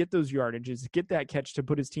 to get those yardages, to get that catch, to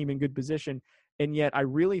put his team in good position. And yet I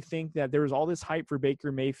really think that there was all this hype for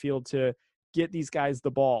Baker Mayfield to get these guys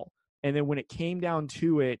the ball. And then when it came down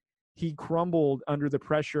to it, he crumbled under the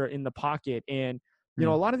pressure in the pocket. And, a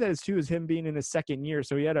lot of that is him being in his second year.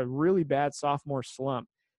 So he had a really bad sophomore slump.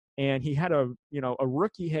 And he had a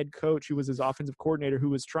rookie head coach who was his offensive coordinator who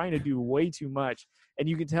was trying to do way too much. And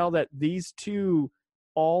you could tell that these two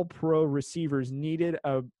all-pro receivers needed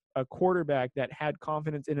a quarterback that had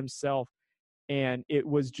confidence in himself. And it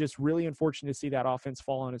was just really unfortunate to see that offense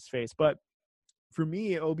fall on his face. But for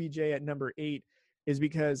me, OBJ at number 8 is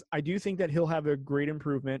because I do think that he'll have a great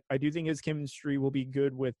improvement. I do think his chemistry will be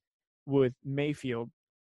good with Mayfield,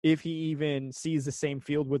 if he even sees the same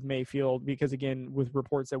field with Mayfield, because again, with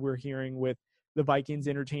reports that we're hearing with the Vikings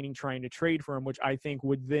entertaining trying to trade for him, which I think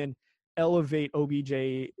would then elevate OBJ,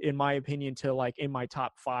 in my opinion, to like in my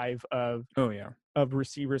top 5 of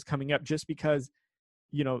receivers coming up, just because,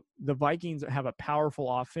 the Vikings have a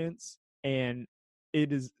powerful offense, and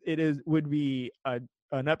would be an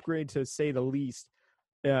upgrade to say the least,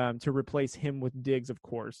 to replace him with Diggs, of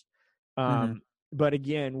course. But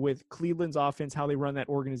again, with Cleveland's offense, how they run that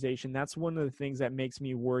organization, that's one of the things that makes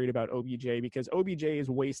me worried about OBJ, because OBJ is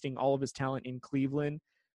wasting all of his talent in Cleveland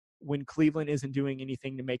when Cleveland isn't doing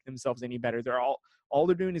anything to make themselves any better. All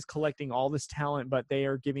they're doing is collecting all this talent, but they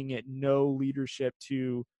are giving it no leadership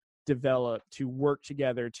to develop, to work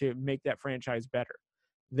together, to make that franchise better.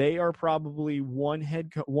 They are probably one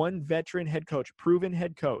veteran head coach, proven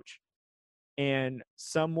head coach, and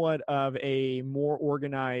somewhat of a more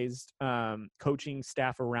organized coaching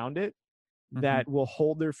staff around it that will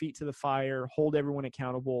hold their feet to the fire, hold everyone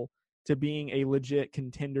accountable to being a legit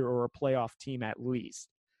contender or a playoff team at least.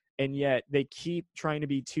 And yet they keep trying to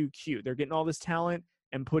be too cute. They're getting all this talent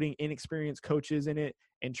and putting inexperienced coaches in it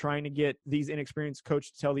and trying to get these inexperienced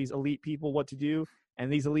coaches to tell these elite people what to do.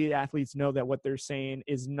 And these elite athletes know that what they're saying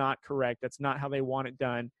is not correct. That's not how they want it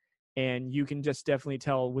done. And you can just definitely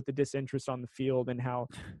tell with the disinterest on the field and how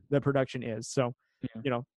the production is. So,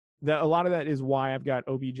 a lot of that is why I've got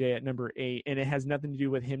OBJ at number 8, and it has nothing to do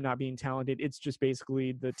with him not being talented. It's just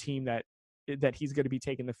basically the team that he's going to be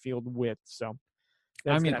taking the field with. So,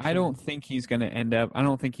 I don't think he's going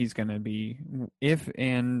to be, if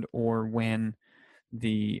and or when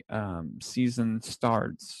the season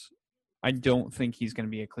starts, I don't think he's going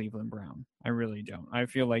to be a Cleveland Brown. I really don't. I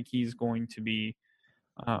feel like he's going to be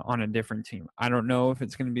on a different team. I don't know if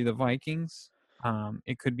it's going to be the Vikings.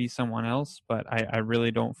 It could be someone else, but I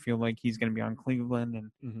really don't feel like he's going to be on Cleveland,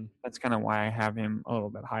 and that's kind of why I have him a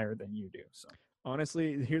little bit higher than you do. So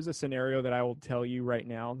honestly, here's a scenario that I will tell you right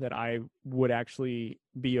now that I would actually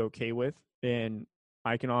be okay with, and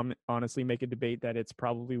I can honestly make a debate that it's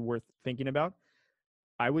probably worth thinking about.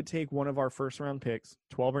 I would take one of our first-round picks,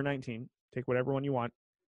 12 or 19. Take whatever one you want.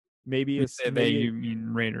 Maybe you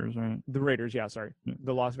mean Raiders, right? The Raiders, yeah, sorry. Yeah.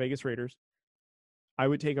 The Las Vegas Raiders. I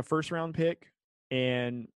would take a first-round pick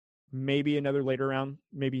and maybe another later round,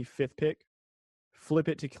 maybe 5th pick, flip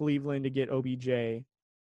it to Cleveland to get OBJ,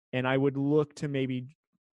 and I would look to maybe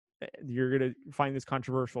 – you're going to find this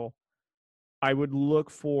controversial. I would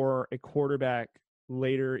look for a quarterback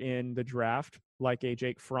later in the draft, like a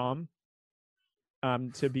Jake Fromm,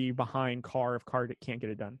 to be behind Carr if Carr can't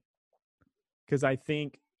get it done. Because I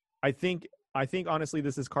think honestly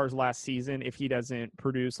this is Carr's last season if he doesn't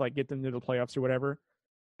produce, like get them to the playoffs or whatever.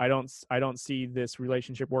 I don't see this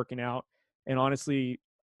relationship working out. And honestly,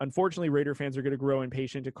 unfortunately, Raider fans are going to grow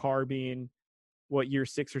impatient to Carr being year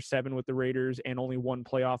 6 or 7 with the Raiders and only one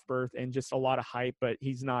playoff berth and just a lot of hype, but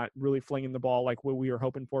he's not really flinging the ball like what we were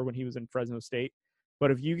hoping for when he was in Fresno State.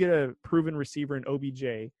 But if you get a proven receiver in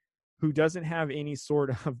OBJ who doesn't have any sort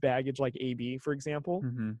of baggage like AB, for example,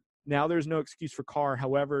 now there's no excuse for Carr.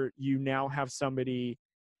 However, you now have somebody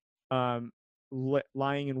lying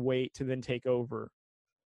in wait to then take over.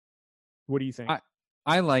 What do you think?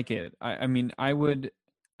 I like it. I mean, I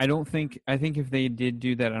think if they did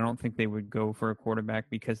do that, I don't think they would go for a quarterback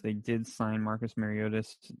because they did sign Marcus Mariota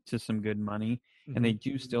to some good money, and they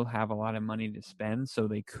do still have a lot of money to spend, so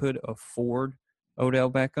they could afford Odell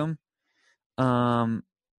Beckham.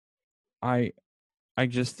 I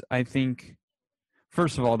think,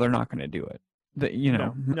 first of all, they're not going to do it.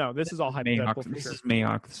 No, this is all hypothetical. This is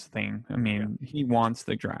Mayock's thing. I mean, he wants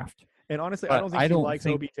the draft. And honestly, I don't think he likes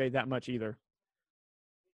OBJ that much either.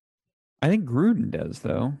 I think Gruden does,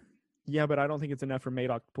 though. Yeah, but I don't think it's enough for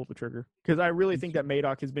Mayock to pull the trigger, because I really think that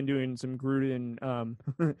Mayock has been doing some Gruden,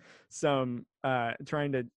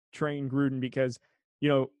 trying to train Gruden, because,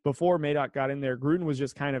 before Mayock got in there, Gruden was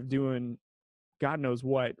just kind of doing God knows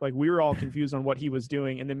what. Like, we were all confused on what he was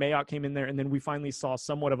doing, and then Mayock came in there, and then we finally saw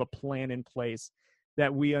somewhat of a plan in place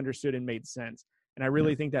that we understood and made sense. And I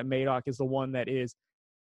really think that Mayock is the one that is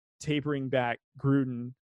tapering back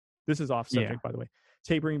Gruden. This is off subject, by the way.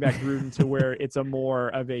 Tapering back Gruden to where it's a more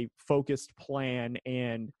of a focused plan,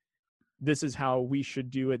 and this is how we should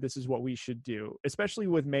do it. This is what we should do, especially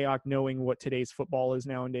with Mayock knowing what today's football is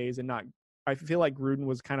nowadays. And I feel like Gruden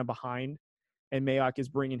was kind of behind, and Mayock is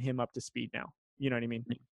bringing him up to speed now. You know what I mean?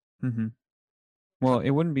 Mm-hmm. Well, it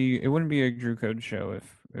wouldn't be a Drew Code show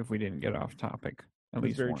if we didn't get off topic. At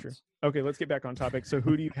least very once. True. Okay, let's get back on topic. So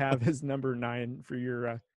who do you have as number 9 for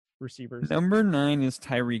your receivers? Number 9 is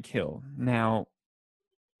Tyreek Hill. Now,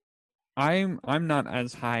 I'm not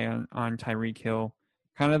as high on Tyreek Hill.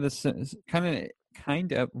 Kind of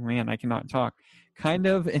man, I cannot talk. Kind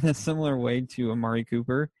of in a similar way to Amari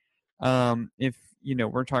Cooper. If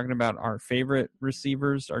we're talking about our favorite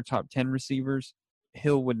receivers, our top 10 receivers,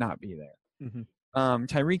 Hill would not be there.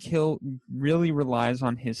 Tyreek Hill really relies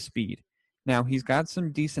on his speed. Now, he's got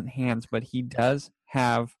some decent hands, but he does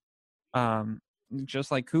have,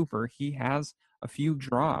 just like Cooper, he has a few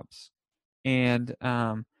drops. And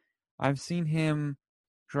I've seen him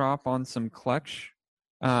drop on some clutch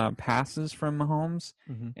passes from Mahomes,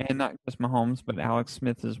 and not just Mahomes, but Alex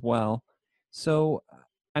Smith as well. So,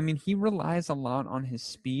 I mean, he relies a lot on his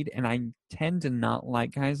speed, and I tend to not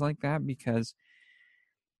like guys like that because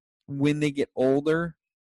when they get older,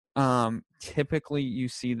 typically you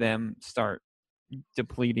see them start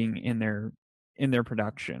depleting in their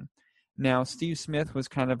production. Now, Steve Smith was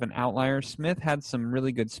kind of an outlier. Smith had some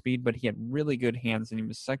really good speed, but he had really good hands, and he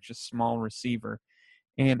was such a small receiver.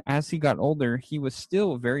 And as he got older, he was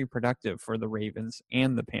still very productive for the Ravens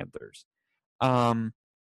and the Panthers. But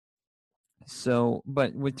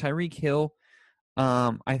with Tyreek Hill,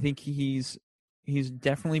 I think he's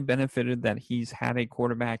definitely benefited that he's had a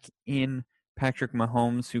quarterback in Patrick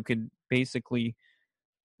Mahomes who could basically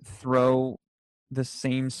throw the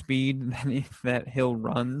same speed that Hill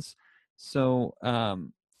runs. So, I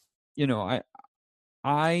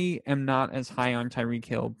am not as high on Tyreek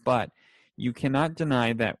Hill, but you cannot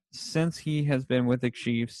deny that since he has been with the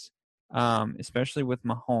Chiefs, especially with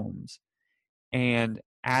Mahomes, and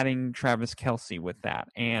adding Travis Kelce with that,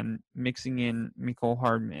 and mixing in Mecole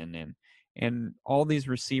Hardman and all these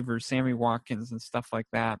receivers, Sammy Watkins and stuff like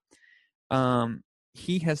that,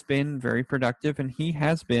 he has been very productive, and he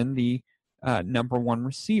has been the number 1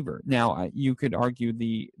 receiver. Now, you could argue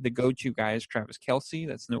the go-to guy is Travis Kelce.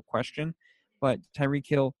 That's no question. But Tyreek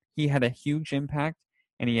Hill, he had a huge impact,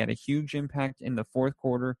 and he had a huge impact in the fourth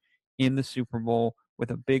quarter in the Super Bowl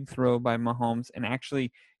with a big throw by Mahomes. And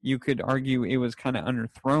actually, you could argue it was kind of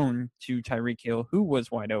underthrown to Tyreek Hill, who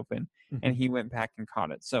was wide open, and he went back and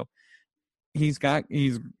caught it. So he's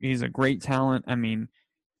a great talent. I mean,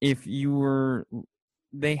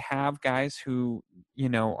 they have guys who,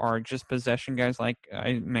 are just possession guys, like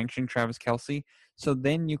I mentioned, Travis Kelce. So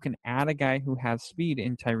then you can add a guy who has speed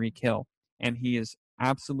in Tyreek Hill, and he is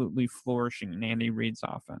absolutely flourishing in Andy Reid's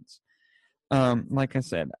offense. Like I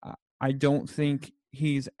said, I don't think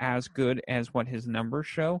he's as good as what his numbers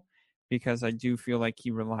show, because I do feel like he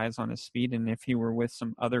relies on his speed. And if he were with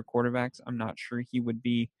some other quarterbacks, I'm not sure he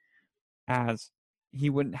wouldn't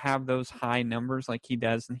have those high numbers like he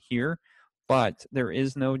does in here. But there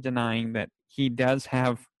is no denying that he does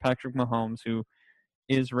have Patrick Mahomes, who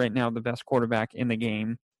is right now the best quarterback in the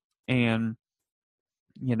game. And,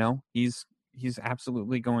 he's he's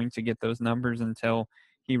absolutely going to get those numbers until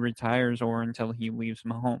he retires or until he leaves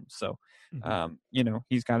Mahomes. So,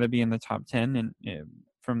 he's got to be in the top 10 and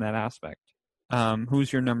from that aspect.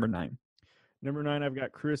 Who's your number 9? Number 9, I've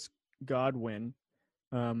got Chris Godwin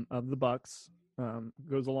of the Bucks.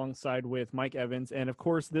 Goes alongside with Mike Evans. And of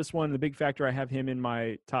course, this one, the big factor I have him in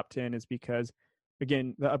my top 10 is because,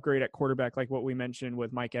 again, the upgrade at quarterback, like what we mentioned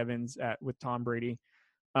with Mike Evans with Tom Brady.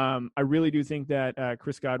 I really do think that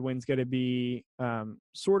Chris Godwin's going to be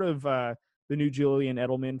sort of the new Julian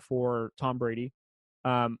Edelman for Tom Brady,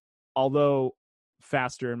 although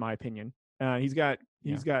faster in my opinion. He's got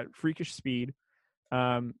freakish speed,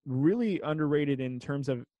 really underrated in terms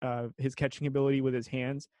of his catching ability with his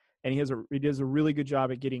hands, and he does a really good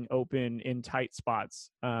job at getting open in tight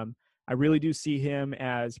spots. I really do see him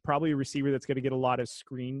as probably a receiver that's going to get a lot of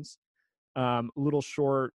screens. Little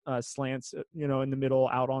short slants, in the middle,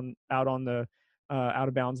 out on the out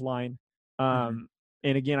of bounds line.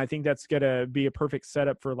 And again, I think that's going to be a perfect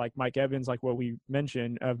setup for like Mike Evans, like what we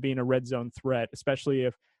mentioned, of being a red zone threat, especially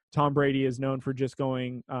if Tom Brady is known for just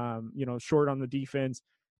going, short on the defense,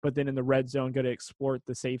 but then in the red zone, going to exploit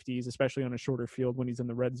the safeties, especially on a shorter field when he's in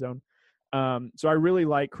the red zone. So I really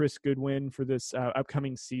like Chris Godwin for this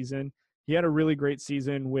upcoming season. He had a really great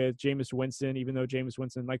season with Jameis Winston, even though Jameis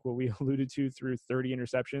Winston, like what we alluded to, threw 30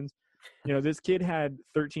 interceptions. This kid had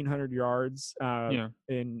 1,300 yards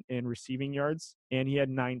in receiving yards, and he had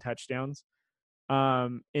 9 touchdowns.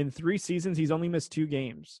 In 3 seasons, he's only missed 2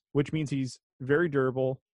 games, which means he's very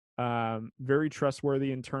durable, very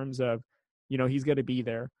trustworthy in terms of, he's going to be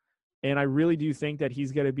there. And I really do think that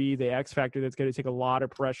he's going to be the X factor that's going to take a lot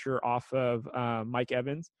of pressure off of Mike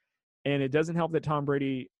Evans. And it doesn't help that Tom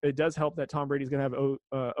Brady. It does help that Tom Brady's going to have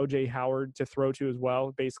O.J. Howard to throw to as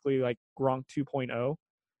well, basically like Gronk 2.0.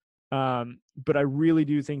 But I really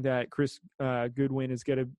do think that Chris Godwin, is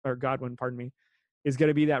going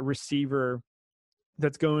to be that receiver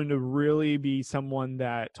that's going to really be someone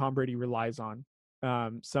that Tom Brady relies on.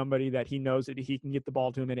 Somebody that he knows that he can get the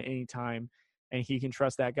ball to him at any time, and he can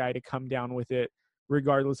trust that guy to come down with it,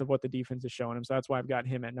 regardless of what the defense is showing him. So that's why I've got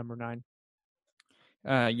him at number 9.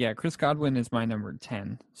 Chris Godwin is my number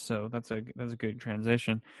 10, so that's a good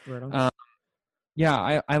transition. Right on.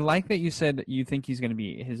 I like that you said that you think he's going to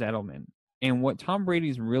be his Edelman. And what Tom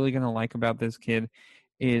Brady's really going to like about this kid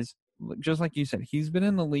is, just like you said, he's been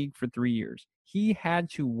in the league for 3 years. He had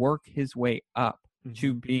to work his way up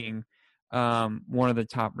to being one of the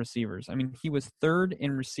top receivers. I mean, he was 3rd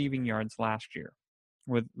in receiving yards last year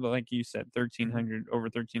with, like you said, over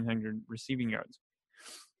 1,300 receiving yards.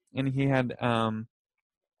 And he had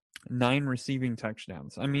 9 receiving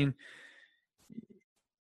touchdowns. I mean,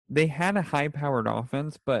 they had a high-powered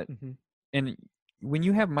offense, but and when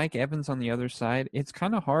you have Mike Evans on the other side, it's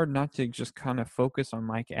kind of hard not to just kind of focus on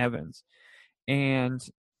Mike Evans. And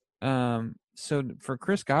so for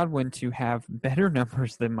Chris Godwin to have better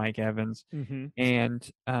numbers than Mike Evans,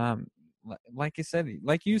 and like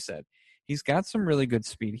you said, he's got some really good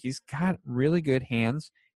speed. He's got really good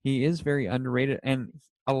hands. He is very underrated, and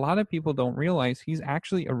a lot of people don't realize he's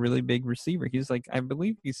actually a really big receiver. He's like, I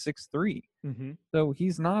believe he's 6'3", so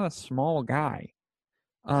he's not a small guy.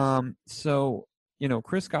 So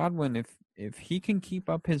Chris Godwin, if he can keep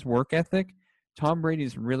up his work ethic, Tom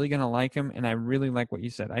Brady's really going to like him, and I really like what you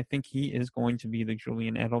said. I think he is going to be the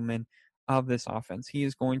Julian Edelman of this offense. He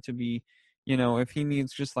is going to be, if he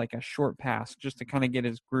needs just like a short pass just to kind of get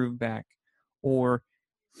his groove back, or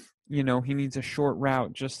he needs a short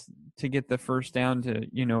route just to get the first down to,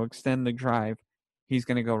 extend the drive, he's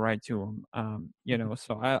going to go right to him.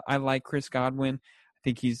 So I like Chris Godwin. I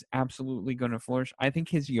think he's absolutely going to flourish. I think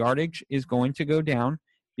his yardage is going to go down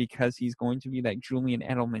because he's going to be that Julian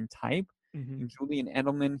Edelman type. And Julian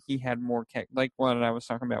Edelman, he had more, like what I was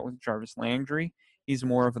talking about with Jarvis Landry, he's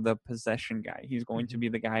more of the possession guy. He's going to be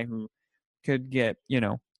the guy who could get,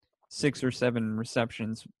 6 or 7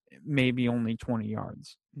 receptions, maybe only 20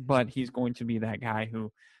 yards. But he's going to be that guy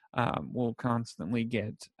who will constantly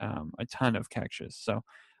get a ton of catches. So,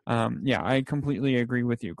 I completely agree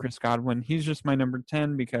with you. Chris Godwin, he's just my number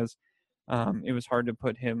 10 because it was hard to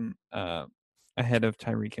put him ahead of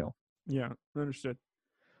Tyreek Hill. Yeah, understood.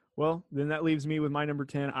 Well, then that leaves me with my number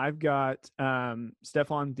 10. I've got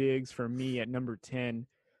Stephon Diggs for me at number 10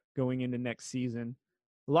 going into next season.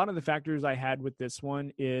 A lot of the factors I had with this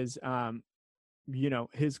one is,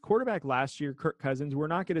 his quarterback last year, Kirk Cousins, we're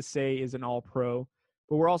not going to say is an all-pro,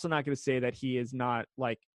 but we're also not going to say that he is not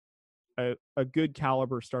like a good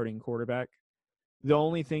caliber starting quarterback. The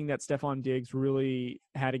only thing that Stephon Diggs really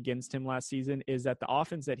had against him last season is that the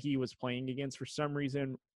offense that he was playing against, for some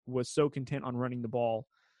reason, was so content on running the ball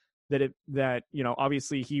that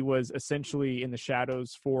obviously he was essentially in the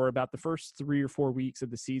shadows for about the first 3 or 4 weeks of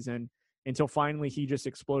the season until finally he just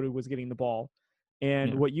exploded, was getting the ball.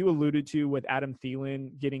 And what you alluded to with Adam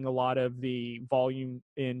Thielen getting a lot of the volume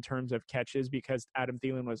in terms of catches because Adam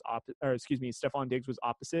Thielen was Stephon Diggs was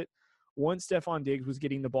opposite. Once Stephon Diggs was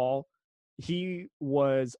getting the ball, he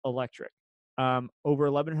was electric.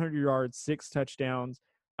 Over 1,100 yards, 6 touchdowns.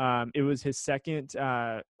 It was his second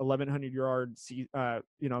 1,100 yard,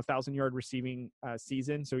 1,000-yard receiving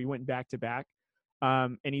season. So he went back to back.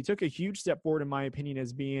 And he took a huge step forward, in my opinion,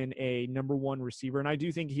 as being a number one receiver. And I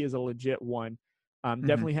do think he is a legit one.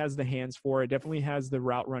 Definitely has the hands for it. Definitely has the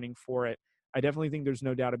route running for it. I definitely think there's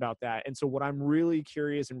no doubt about that. And so what I'm really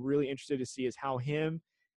curious and really interested to see is how him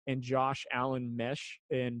and Josh Allen mesh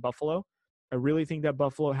in Buffalo. I really think that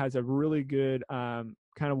Buffalo has a really good kind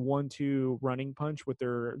of 1-2 running punch with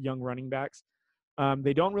their young running backs.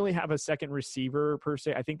 They don't really have a second receiver per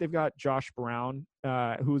se. I think they've got Josh Brown,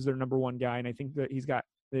 who's their number one guy, and I think that he's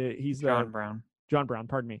John Brown,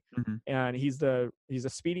 pardon me. And he's a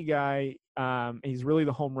speedy guy. He's really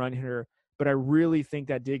the home run hitter, but I really think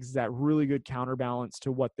that Diggs is that really good counterbalance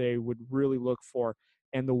to what they would really look for.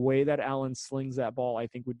 And the way that Allen slings that ball, I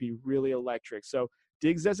think would be really electric. So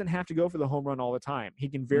Diggs doesn't have to go for the home run all the time. He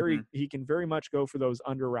can very much go for those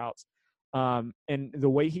under routes. And the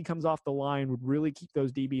way he comes off the line would really keep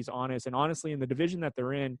those DBs honest. And honestly, in the division that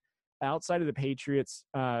they're in, outside of the Patriots,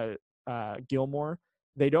 Gilmore,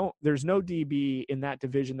 there's no DB in that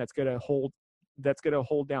division that's going to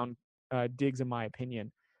hold down Diggs, in my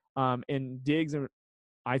opinion. And Diggs,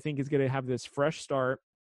 I think, is going to have this fresh start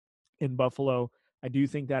in Buffalo. I do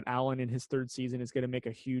think that Allen in his third season is going to make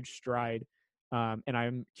a huge stride. And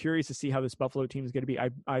I'm curious to see how this Buffalo team is going to be.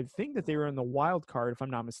 I think that they were in the wild card, if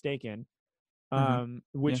I'm not mistaken,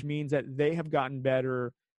 which means that they have gotten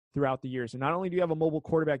better throughout the years. And not only do you have a mobile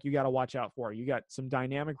quarterback you got to watch out for, you got some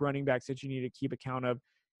dynamic running backs that you need to keep account of.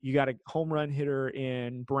 You got a home run hitter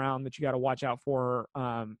in Brown that you got to watch out for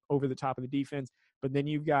over the top of the defense. But then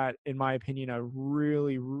you've got, in my opinion, a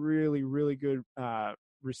really, really, really good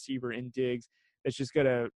receiver in Diggs that's just going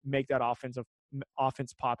to make that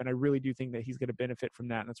offense pop. And I really do think that he's going to benefit from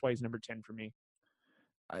that. And that's why he's number 10 for me.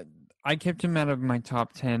 I kept him out of my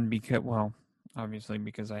top 10 because, well, obviously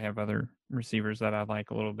because I have other receivers that I like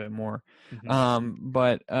a little bit more.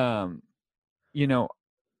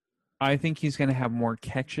 I think he's going to have more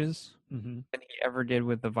catches than he ever did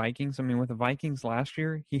with the Vikings. I mean, with the Vikings last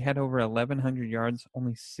year, he had over 1,100 yards,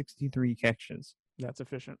 only 63 catches. That's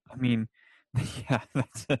efficient. I mean, yeah,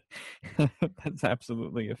 that's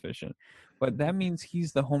absolutely efficient. But that means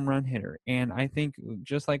he's the home run hitter. And I think,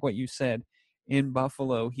 just like what you said, in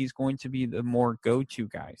Buffalo, he's going to be the more go-to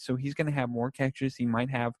guy. So he's going to have more catches. He might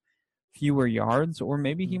have fewer yards, or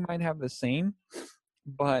maybe he might have the same,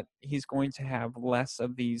 but he's going to have less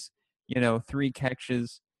of these 3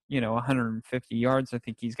 catches, 150 yards. I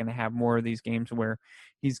think he's going to have more of these games where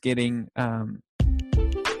he's getting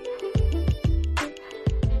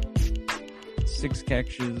 6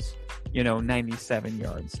 catches, 97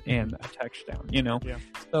 yards and a touchdown, Yeah.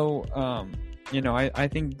 So, I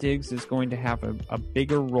think Diggs is going to have a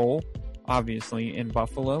bigger role, obviously, in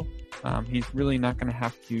Buffalo. He's really not going to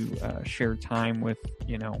have to share time with,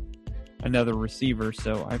 another receiver.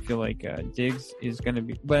 So I feel like Diggs is going to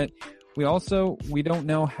be, but we don't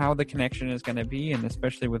know how the connection is going to be. And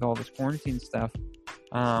especially with all this quarantine stuff,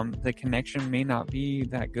 the connection may not be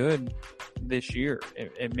that good this year.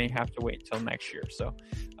 It may have to wait till next year. So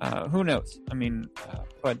who knows? I mean,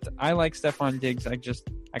 but I like Stephon Diggs. I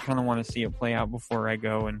kind of want to see it play out before I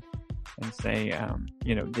go and say,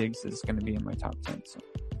 Diggs is going to be in my top 10. So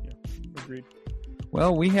yeah, agreed.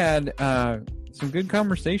 Well, we had some good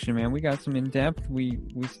conversation, man. We got some in depth. We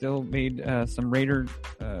still made some Raider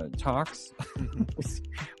talks.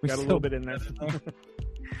 we got a little bit in there.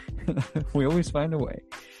 We always find a way.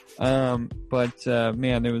 But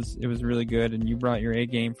man, it was really good, and you brought your A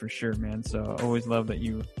game for sure, man. So I always love that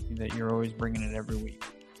you're always bringing it every week.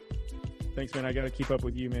 Thanks, man. I got to keep up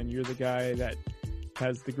with you, man. You're the guy that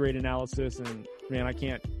has the great analysis, and man, I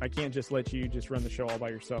can't just let you just run the show all by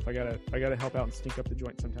yourself. I gotta help out and sneak up the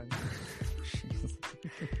joint sometimes.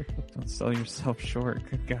 Don't sell yourself short.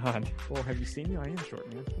 Good God. Well, have you seen me? I am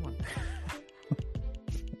short, man. Come on.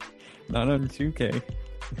 Not on 2K.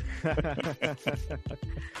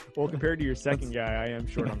 Well, compared to your second guy, I am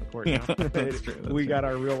short on the court now. That's true. We got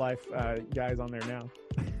our real life guys on there now.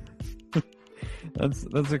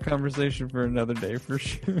 That's a conversation for another day for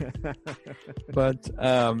sure. But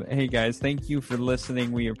hey guys, thank you for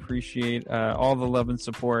listening. We appreciate all the love and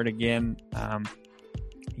support. Again,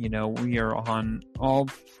 we are on all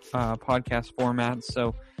podcast formats,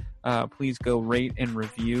 so please go rate and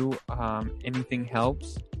review. Anything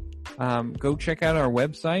helps. Go check out our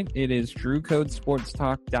website. It is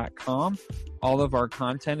drewcodesportstalk.com. All of our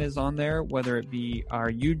content is on there, whether it be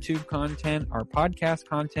our YouTube content, our podcast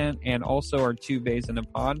content, and also our 2 Bays in a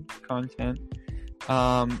Pod content.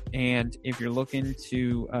 And if you're looking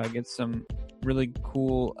to get some really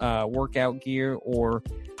cool workout gear or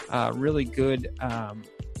really good,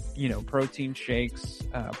 protein shakes,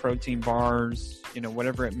 protein bars,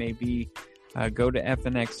 whatever it may be, go to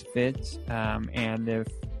FNX Fit. And if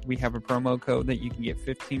we have a promo code that you can get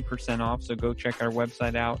 15% off, so go check our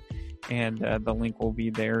website out, and the link will be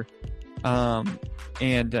there.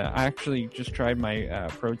 And I actually just tried my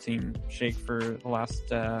protein shake for the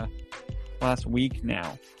last week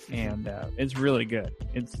now, and it's really good.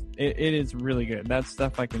 It is really good. That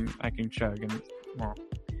stuff I can chug, and well,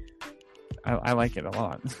 I like it a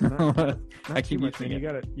lot. Not I keep too much, using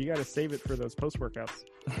man. it. You gotta save it for those post workouts.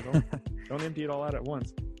 Don't empty it all out at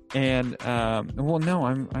once. And no,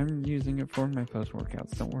 I'm using it for my post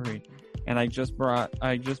workouts. Don't worry. And I just bought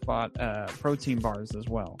protein bars as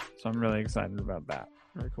well, so I'm really excited about that.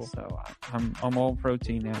 Very cool. So I'm all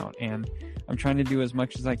protein out, and I'm trying to do as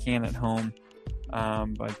much as I can at home.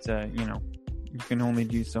 But you can only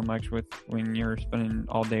do so much when you're spending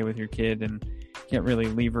all day with your kid and can't really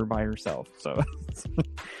leave her by herself. So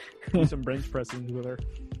do some bench pressing with her.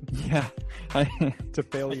 Yeah, to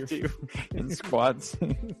failure. And squats.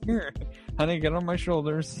 Here, honey, get on my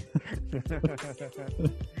shoulders.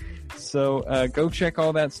 So go check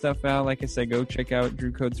all that stuff out. Like I said, go check out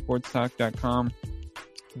drewcodesportstalk.com.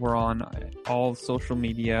 We're on all social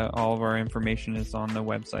media. All of our information is on the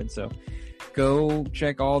website. So go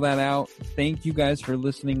check all that out. Thank you guys for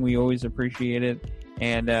listening. We always appreciate it.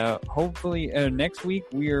 And hopefully next week,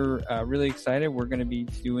 we're really excited. We're going to be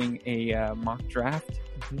doing a mock draft.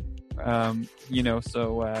 So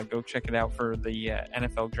go check it out for the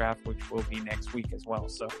NFL draft, which will be next week as well.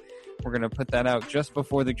 So we're going to put that out just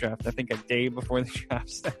before the draft. I think a day before the draft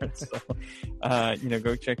starts. So,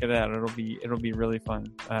 go check it out. It'll be really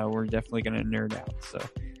fun. We're definitely going to nerd out. So,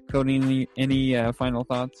 Cody, any final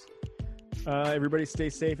thoughts? Everybody stay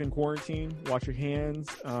safe in quarantine. Wash your hands.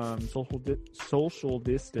 Social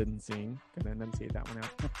distancing. Gonna enunciate that one out.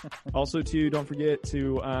 Also, too, don't forget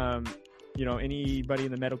to, anybody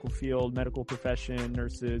in the medical field, medical profession,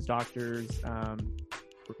 nurses, doctors,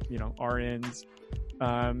 RNs,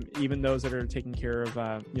 even those that are taking care of,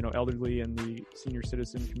 elderly and the senior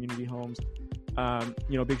citizen community homes.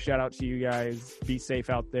 Big shout out to you guys. Be safe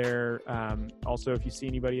out there. Also, if you see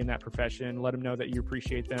anybody in that profession, let them know that you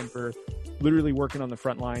appreciate them for literally working on the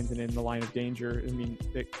front lines and in the line of danger. I mean,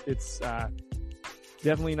 it's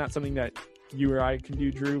definitely not something that you or I can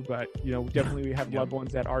do, Drew, but, definitely we have loved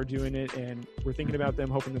ones that are doing it, and we're thinking about them,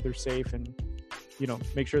 hoping that they're safe, and,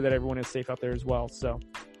 make sure that everyone is safe out there as well. So,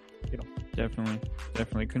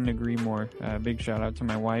 Definitely couldn't agree more. Big shout out to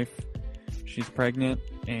my wife. She's pregnant,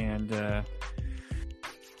 and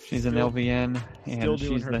she's an LVN, and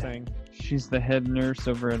she's the head nurse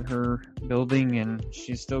over at her building, and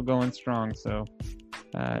she's still going strong. So,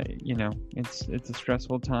 it's a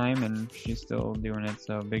stressful time, and she's still doing it.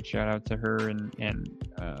 So big shout out to her and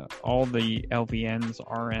all the LVNs,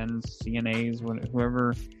 RNs, CNAs,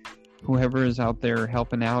 whoever is out there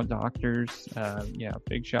helping out, doctors.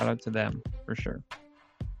 Big shout out to them for sure.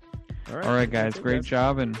 All right, guys. Great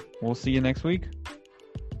job, and we'll see you next week.